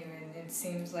understand you, and it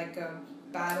seems like a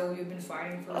battle you've been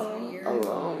fighting for 3 years.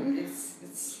 Alone.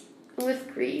 It's with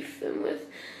grief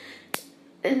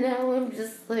and now I'm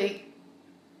just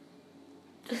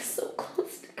so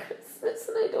close to Christmas,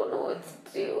 and I don't know what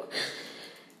to do.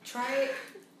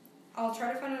 I'll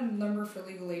try to find a number for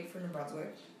legal aid for New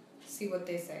Brunswick. See what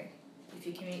they say. If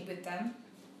you can meet with them,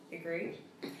 be great.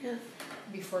 Yeah.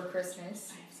 Before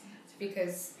Christmas,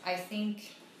 because I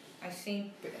think.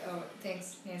 Oh,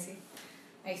 thanks, Nancy.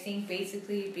 I think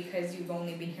basically because you've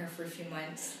only been here for a few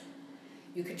months,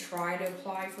 you could try to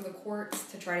apply for the courts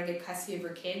to try to get custody of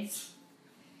your kids.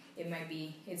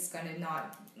 It's gonna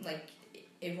not,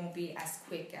 it won't be as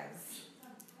quick as...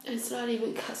 It's not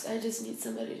even custody. I just need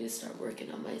somebody to start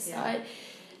working on my side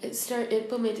and start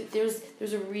implementing.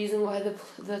 There's a reason why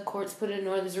the courts put it in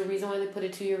order. There's a reason why they put a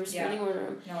 2-year restraining order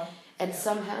on. No. And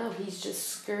somehow he's just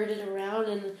skirted around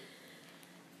and...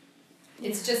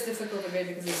 It's just difficult a bit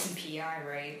because it's in PI,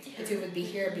 right? Yeah. If it would be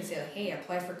here, it'd be say hey,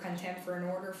 apply for contempt for an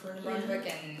order for New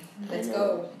Brunswick and let's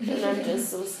go. And I'm just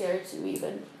so scared to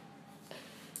even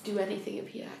do anything in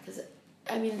PI because,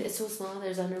 it's so small.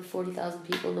 There's under 40,000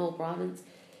 people in the whole province.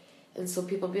 And so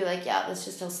people be like, yeah, that's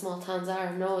just how small towns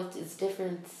are. No, it's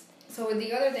different. So with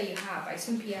the other that you have, I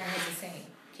assume PI has the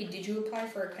same. Did you apply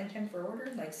for a contempt for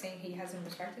order, saying he hasn't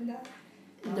respected that?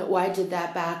 No, I did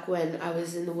that back when I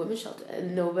was in the women's shelter,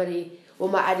 and nobody...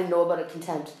 Well, I didn't know about a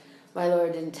contempt. My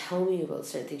lawyer didn't tell me about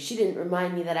certain things. She didn't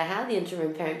remind me that I had the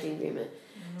interim parenting agreement.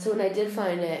 Mm-hmm. So when I did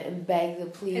find it and beg the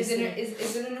police...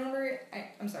 Is it an order?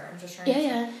 I'm sorry, I'm just trying to...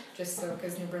 Yeah. Just so,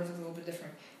 because New Brunswick's a little bit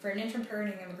different. For an interim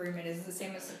parenting agreement, is it the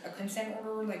same as a consent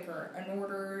order, or an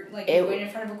order, you went in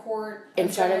front of a court? In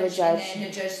front of a judge. And then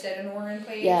the judge set an order in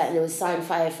place? Yeah, and it was signed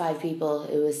by 5 people.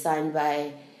 It was signed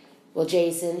by,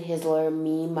 Jason, his lawyer,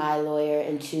 me, my lawyer,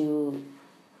 and 2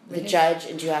 the judge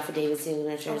and 2 affidavit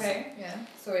signatures. Okay, yeah.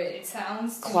 So it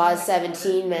sounds... to me Clause like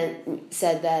 17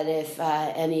 said that if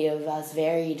any of us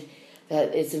varied,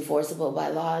 that it's enforceable by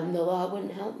law, and the law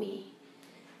wouldn't help me.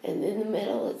 And in the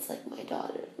middle, it's like my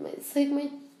daughter. It's like my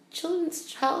children's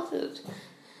childhood.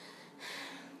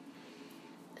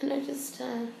 And I just...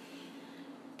 can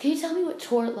you tell me what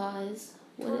tort law is?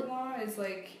 Tort law is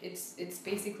like, it's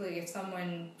basically if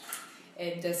someone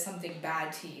does something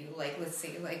bad to you, like let's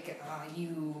say like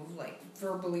you like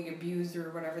verbally abused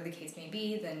or whatever the case may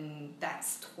be, then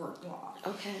that's tort law.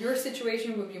 Okay. Your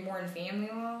situation would be more in family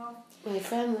law. My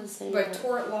friend was saying But that.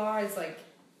 tort law is like,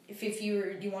 if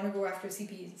you want to go after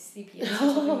CPS or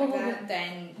something like that,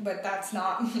 then, but that's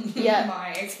not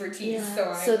my expertise.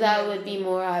 Yeah. So that would be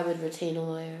more, I would retain a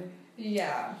lawyer.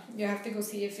 Yeah, you have to go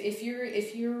see if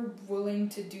you're willing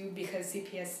to do because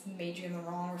CPS made you in the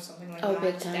wrong or something like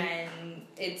big that. time. Then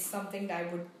it's something that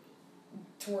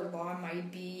tort law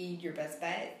might be your best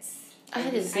bet.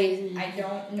 I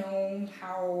don't know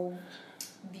how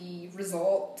the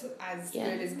result as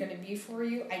good is going to be for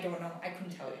you. I don't know. I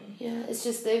couldn't tell you. Yeah, it's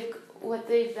just what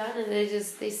they've done, and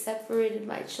they separated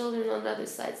my children on other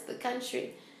sides of the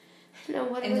country. There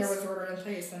was order in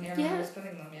place, and everyone was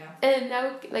putting them, And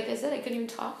now, like I said, I couldn't even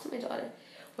talk to my daughter.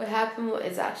 What happened,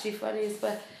 it's actually funny, is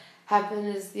what happened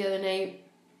is the other night,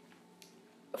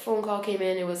 a phone call came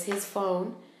in, it was his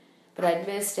phone, but I'd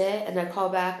missed it, and I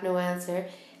called back, no answer,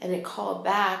 and it called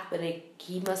back, but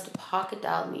he must have pocket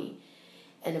dialed me,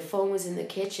 and the phone was in the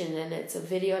kitchen, and it's a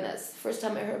video, and that's the first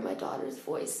time I heard my daughter's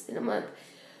voice in a month.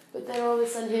 But then all of a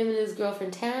sudden, him and his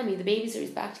girlfriend Tammy, the babysitter he's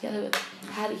back together with,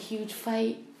 had a huge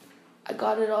fight. I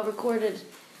got it all recorded.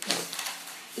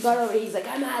 He got over, he's like,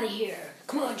 I'm out of here.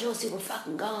 Come on, Josie, we're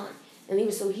fucking gone. And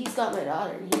he's got my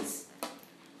daughter, and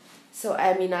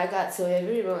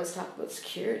everyone was talking about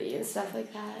security and stuff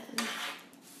like that. And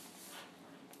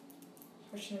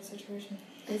fortunate situation.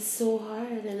 it's so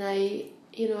hard, and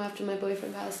after my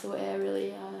boyfriend passed away, I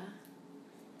really,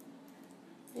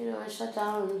 I shut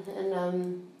down,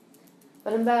 and,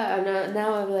 but I'm back,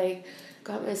 now I'm like,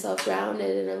 got myself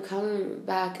grounded, and I'm coming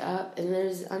back up, and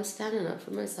I'm standing up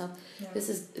for myself. Yeah.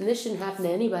 This shouldn't happen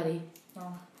to anybody.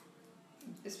 No.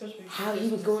 Especially how he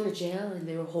was going to jail, and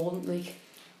they were holding, like...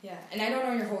 Yeah, and I don't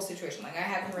know your whole situation. Like, I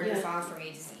haven't read your file from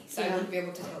A to Z, so I wouldn't be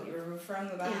able to tell you from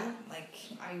the back. Yeah. Like,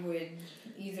 I would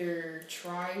either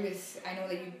try with... I know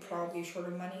that you're probably short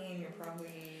of money, and you're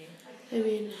probably...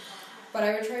 But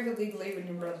I would try with legal aid in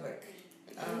New Brunswick.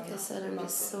 Like I said, I'm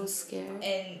just so scared.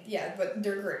 And, but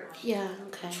they're great. Yeah,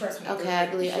 okay. Trust me. Okay, I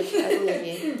believe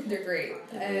you. They're great.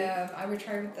 I would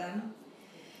try with them.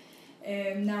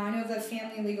 Now, I know the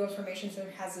Family Legal Information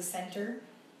Center has a center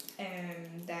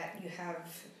that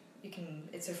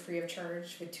it's a free of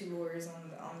charge with 2 lawyers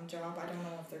on the job. I don't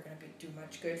know if they're going to do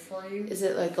much good for you. Is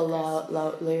it like a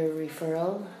lawyer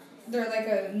referral? They're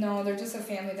they're just a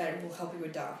family that will help you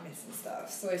with documents and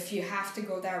stuff. So if you have to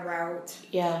go that route,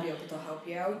 they'll be able to help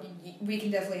you out. We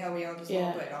can definitely help you out as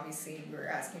well, but obviously we're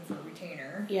asking for a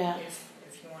retainer. Yeah.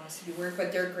 If you want us to do work,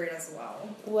 but they're great as well.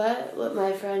 What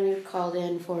my friend who called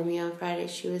in for me on Friday,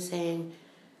 she was saying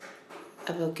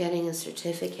about getting a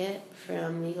certificate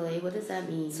from legal aid. What does that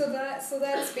mean? So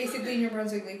that's basically New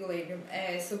Brunswick legal aid.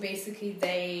 So basically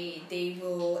they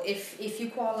will, if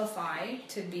you qualify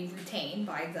to be retained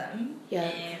by them,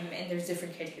 and there's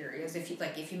different criteria.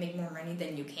 If you make more money,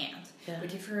 then you can't. Yeah.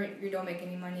 But if you don't make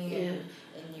any money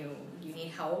and you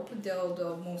need help,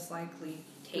 they'll most likely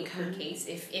take your case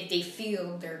if they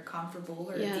feel they're comfortable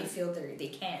or if they feel they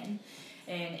can.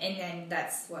 And then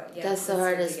that's what that's the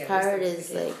hardest part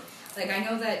is like I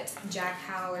know that Jack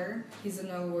Haller, he's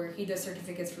another lawyer, he does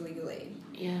certificates for legal aid.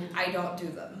 Yeah. I don't do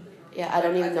them. Yeah, I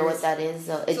don't even know what that is.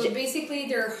 So basically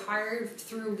they're hired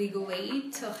through legal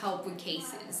aid to help with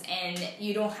cases, and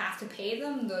you don't have to pay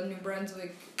them. The New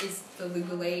Brunswick the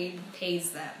legal aid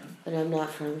pays them. But I'm not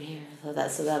from here, so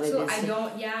that may be. I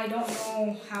don't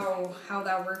know how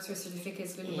that works with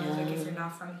certificates with New Brunswick if you're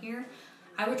not from here.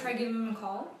 I would try giving them a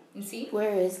call and see.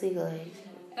 Where is legal aid?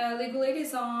 Legal aid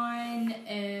is on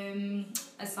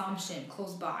Assumption,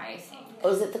 close by, I think.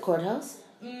 Oh, is it the courthouse?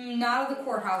 Not at the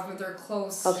courthouse, but they're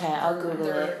close. Okay, I'll Google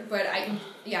it. But I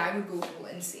would Google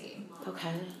and see.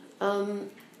 Okay.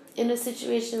 In a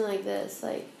situation like this,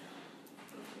 like,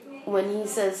 when he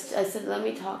says, I said, let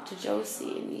me talk to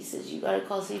Josie, and he says, you gotta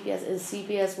call CPS, and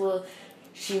CPS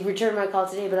she returned my call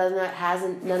today, but other than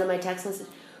that, none of my text messages.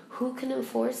 Who can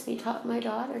enforce my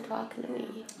daughter talking to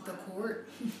me? The court.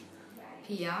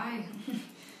 PI.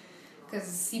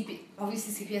 Because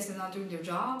obviously CPS is not doing their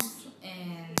jobs,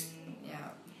 and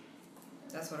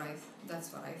that's what I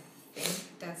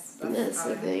think that's That's how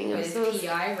the it- thing. But I'm it's so-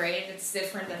 PI, right? It's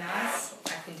different than us. I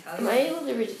can tell you. Am I able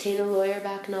to retain a lawyer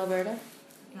back in Alberta?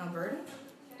 In Alberta,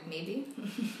 maybe.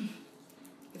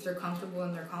 If they're comfortable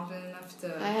and they're confident enough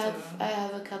to. I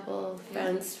have a couple of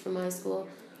friends from high school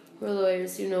who are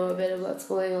lawyers who know a bit of what's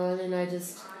going on, and I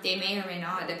just... They may or may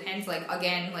not. It depends. Like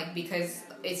again, like because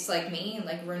it's like me,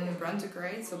 like we're in New Brunswick,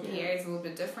 right? So PA is a little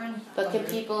bit different. But can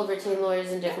people retain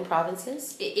lawyers in different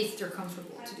provinces? If they're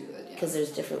comfortable to do it, yeah. Because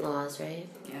there's different laws, right?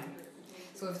 Yeah.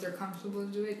 So if they're comfortable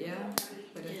to do it, yeah.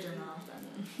 But if they're not,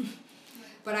 then.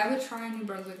 But I would try New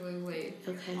Brunswick Legal Aid,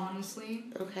 Okay. honestly,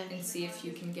 Okay. and see if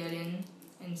you can get in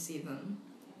and see them.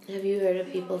 Have you heard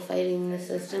of people fighting the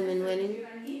system and winning?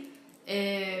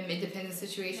 It depends on the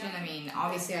situation. I mean,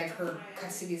 obviously I've heard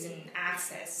custodies and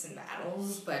access and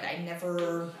battles, but I've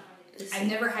never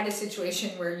had a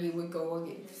situation where you would go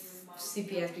against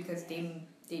CPS because they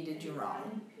did you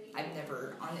wrong. I've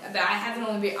never but I've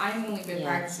only been Yeah.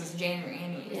 practicing since January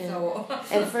anyway. Yeah. So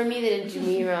And for me, they didn't do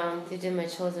me wrong. They did my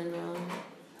children wrong.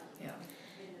 yeah.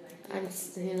 I'm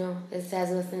just, it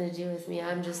has nothing to do with me.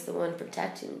 I'm just the one trying to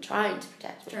protect my Trying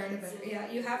to kids. yeah,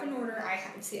 you have an order. I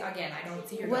see again. I don't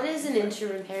see your. What is an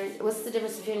interim parent? What's the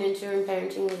difference between an interim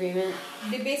parenting agreement?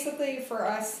 Basically, for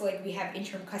us, like we have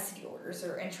interim custody orders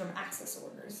or interim access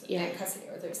orders Yeah. and custody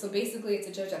orders. So basically, it's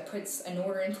a judge that puts an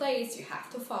order in place. You have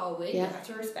to follow it. Yeah. You have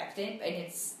to respect it, and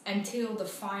it's until the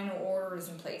final order is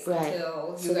in place. Right.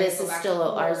 Until you So guys this go is back still, to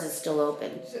ours court. is still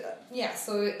open. Yeah.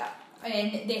 So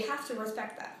and they have to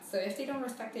respect that. So if they don't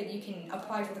respect it, you can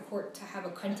apply for the court to have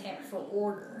a contempt for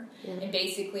order. Yeah. And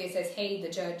basically, it says, "Hey, the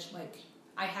judge, like,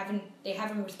 they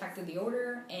haven't respected the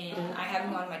order, and I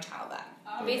haven't gotten my child back."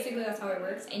 Basically, that's how it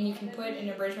works. And you can put an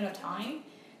abridgment of time.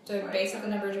 So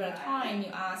basically, an abridgment of time, you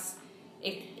ask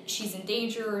if she's in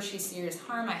danger or she's serious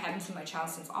harm. I haven't seen my child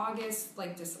since August.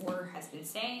 Like this order has been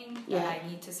saying that I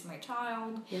need to see my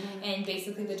child. Yeah. And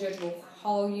basically, the judge will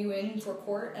call you in for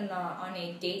court and on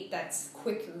a date that's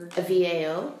quicker. A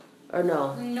VAO? Or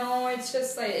no? No, it's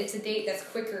just like it's a date that's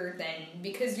quicker than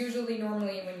because usually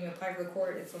normally when you apply for the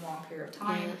court it's a long period of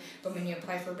time, Yeah. but when you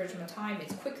apply for abridgment of time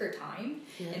it's quicker time,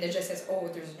 Yeah. and it just says, oh,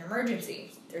 there's an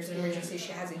emergency. There's an emergency.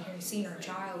 She hasn't seen her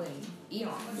child in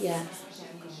eons. Yeah.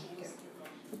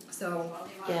 So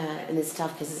Yeah, and it's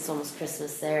tough because it's almost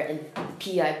Christmas there, and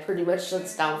PI pretty much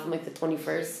shuts down from like the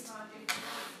 21st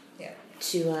yeah.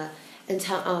 to, and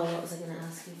tell, what was I going to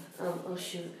ask you? Oh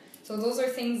shoot. So those are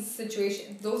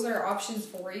those are options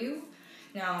for you.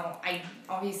 Now I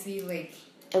obviously like.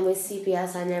 And with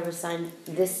CPS, I never signed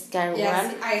this guy.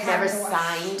 Yes, I never have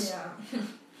signed. Yeah.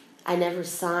 I never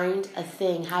signed a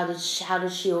thing. How did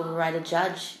she override a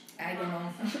judge? I don't know,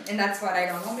 and that's what I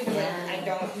don't know because Yeah. I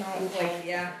don't know. Okay. Like,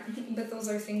 yeah, but those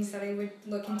are things that I would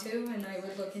look into, and I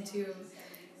would look into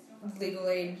legal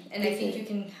aid, and I think you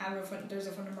can have there's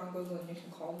a phone number on Google, and you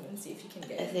can call them and see if you can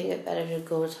get I it. think it's better to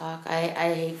go talk. I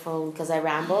hate phone because I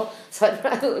ramble, so I'd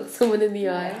rather look someone in the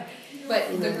eye.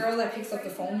 But the girl that picks up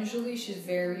the phone usually, she's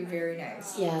very, very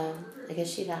nice. Yeah, I guess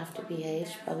she'd have to be. Hey,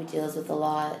 she probably deals with a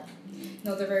lot.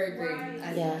 No, they're very great.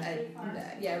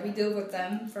 Yeah. We deal with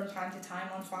them from time to time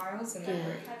on files, and they're Yeah.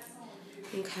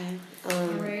 great. Okay.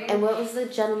 Right. And what was the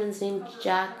gentleman's name?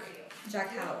 Jack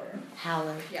Jack Haller.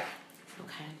 Haller. Yeah.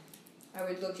 Okay. I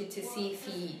would look to see if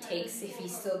he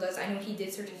still does. I know he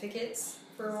did certificates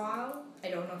for a while. I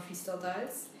don't know if he still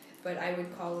does, but I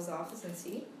would call his office and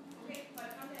see.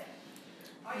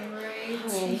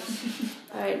 Alright.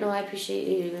 Alright, no, I appreciate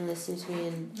you even listening to me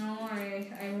and No,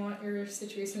 I want your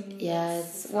situation. yeah,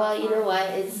 it's well, you know what?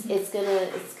 It's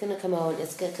gonna come out.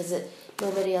 It's good because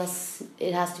nobody else.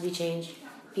 It has to be changed.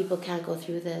 People can't go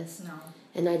through this. No,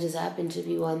 And I just happen to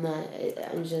be one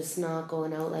that I'm just not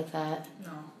going out like that.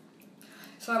 no.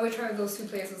 So I would try those two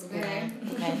places, okay?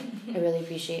 Okay. I really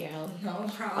appreciate your help. No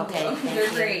problem. Okay. thank They're you.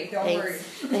 great. Don't Thanks. worry.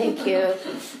 Thank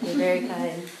you. You're very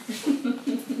kind.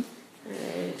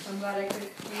 Alright. I'm glad I could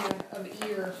be of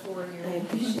ear for I you.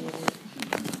 appreciate it.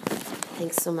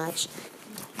 Thanks so much.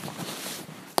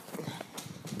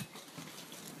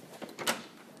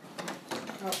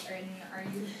 Oh, and are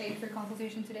you paid for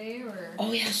consultation today, or?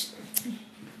 Oh, yes.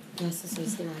 Yes, that's what I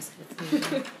was going to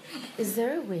ask you. Is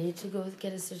there a way to go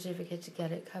get a certificate to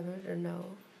get it covered or no?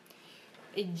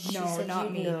 She No, said not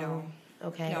you'd me. know. No.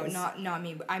 Okay. No, not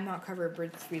me. I'm not covered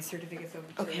with certificates of.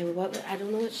 Okay, well, I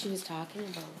don't know what she was talking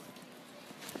about.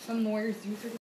 Some lawyers do certificates.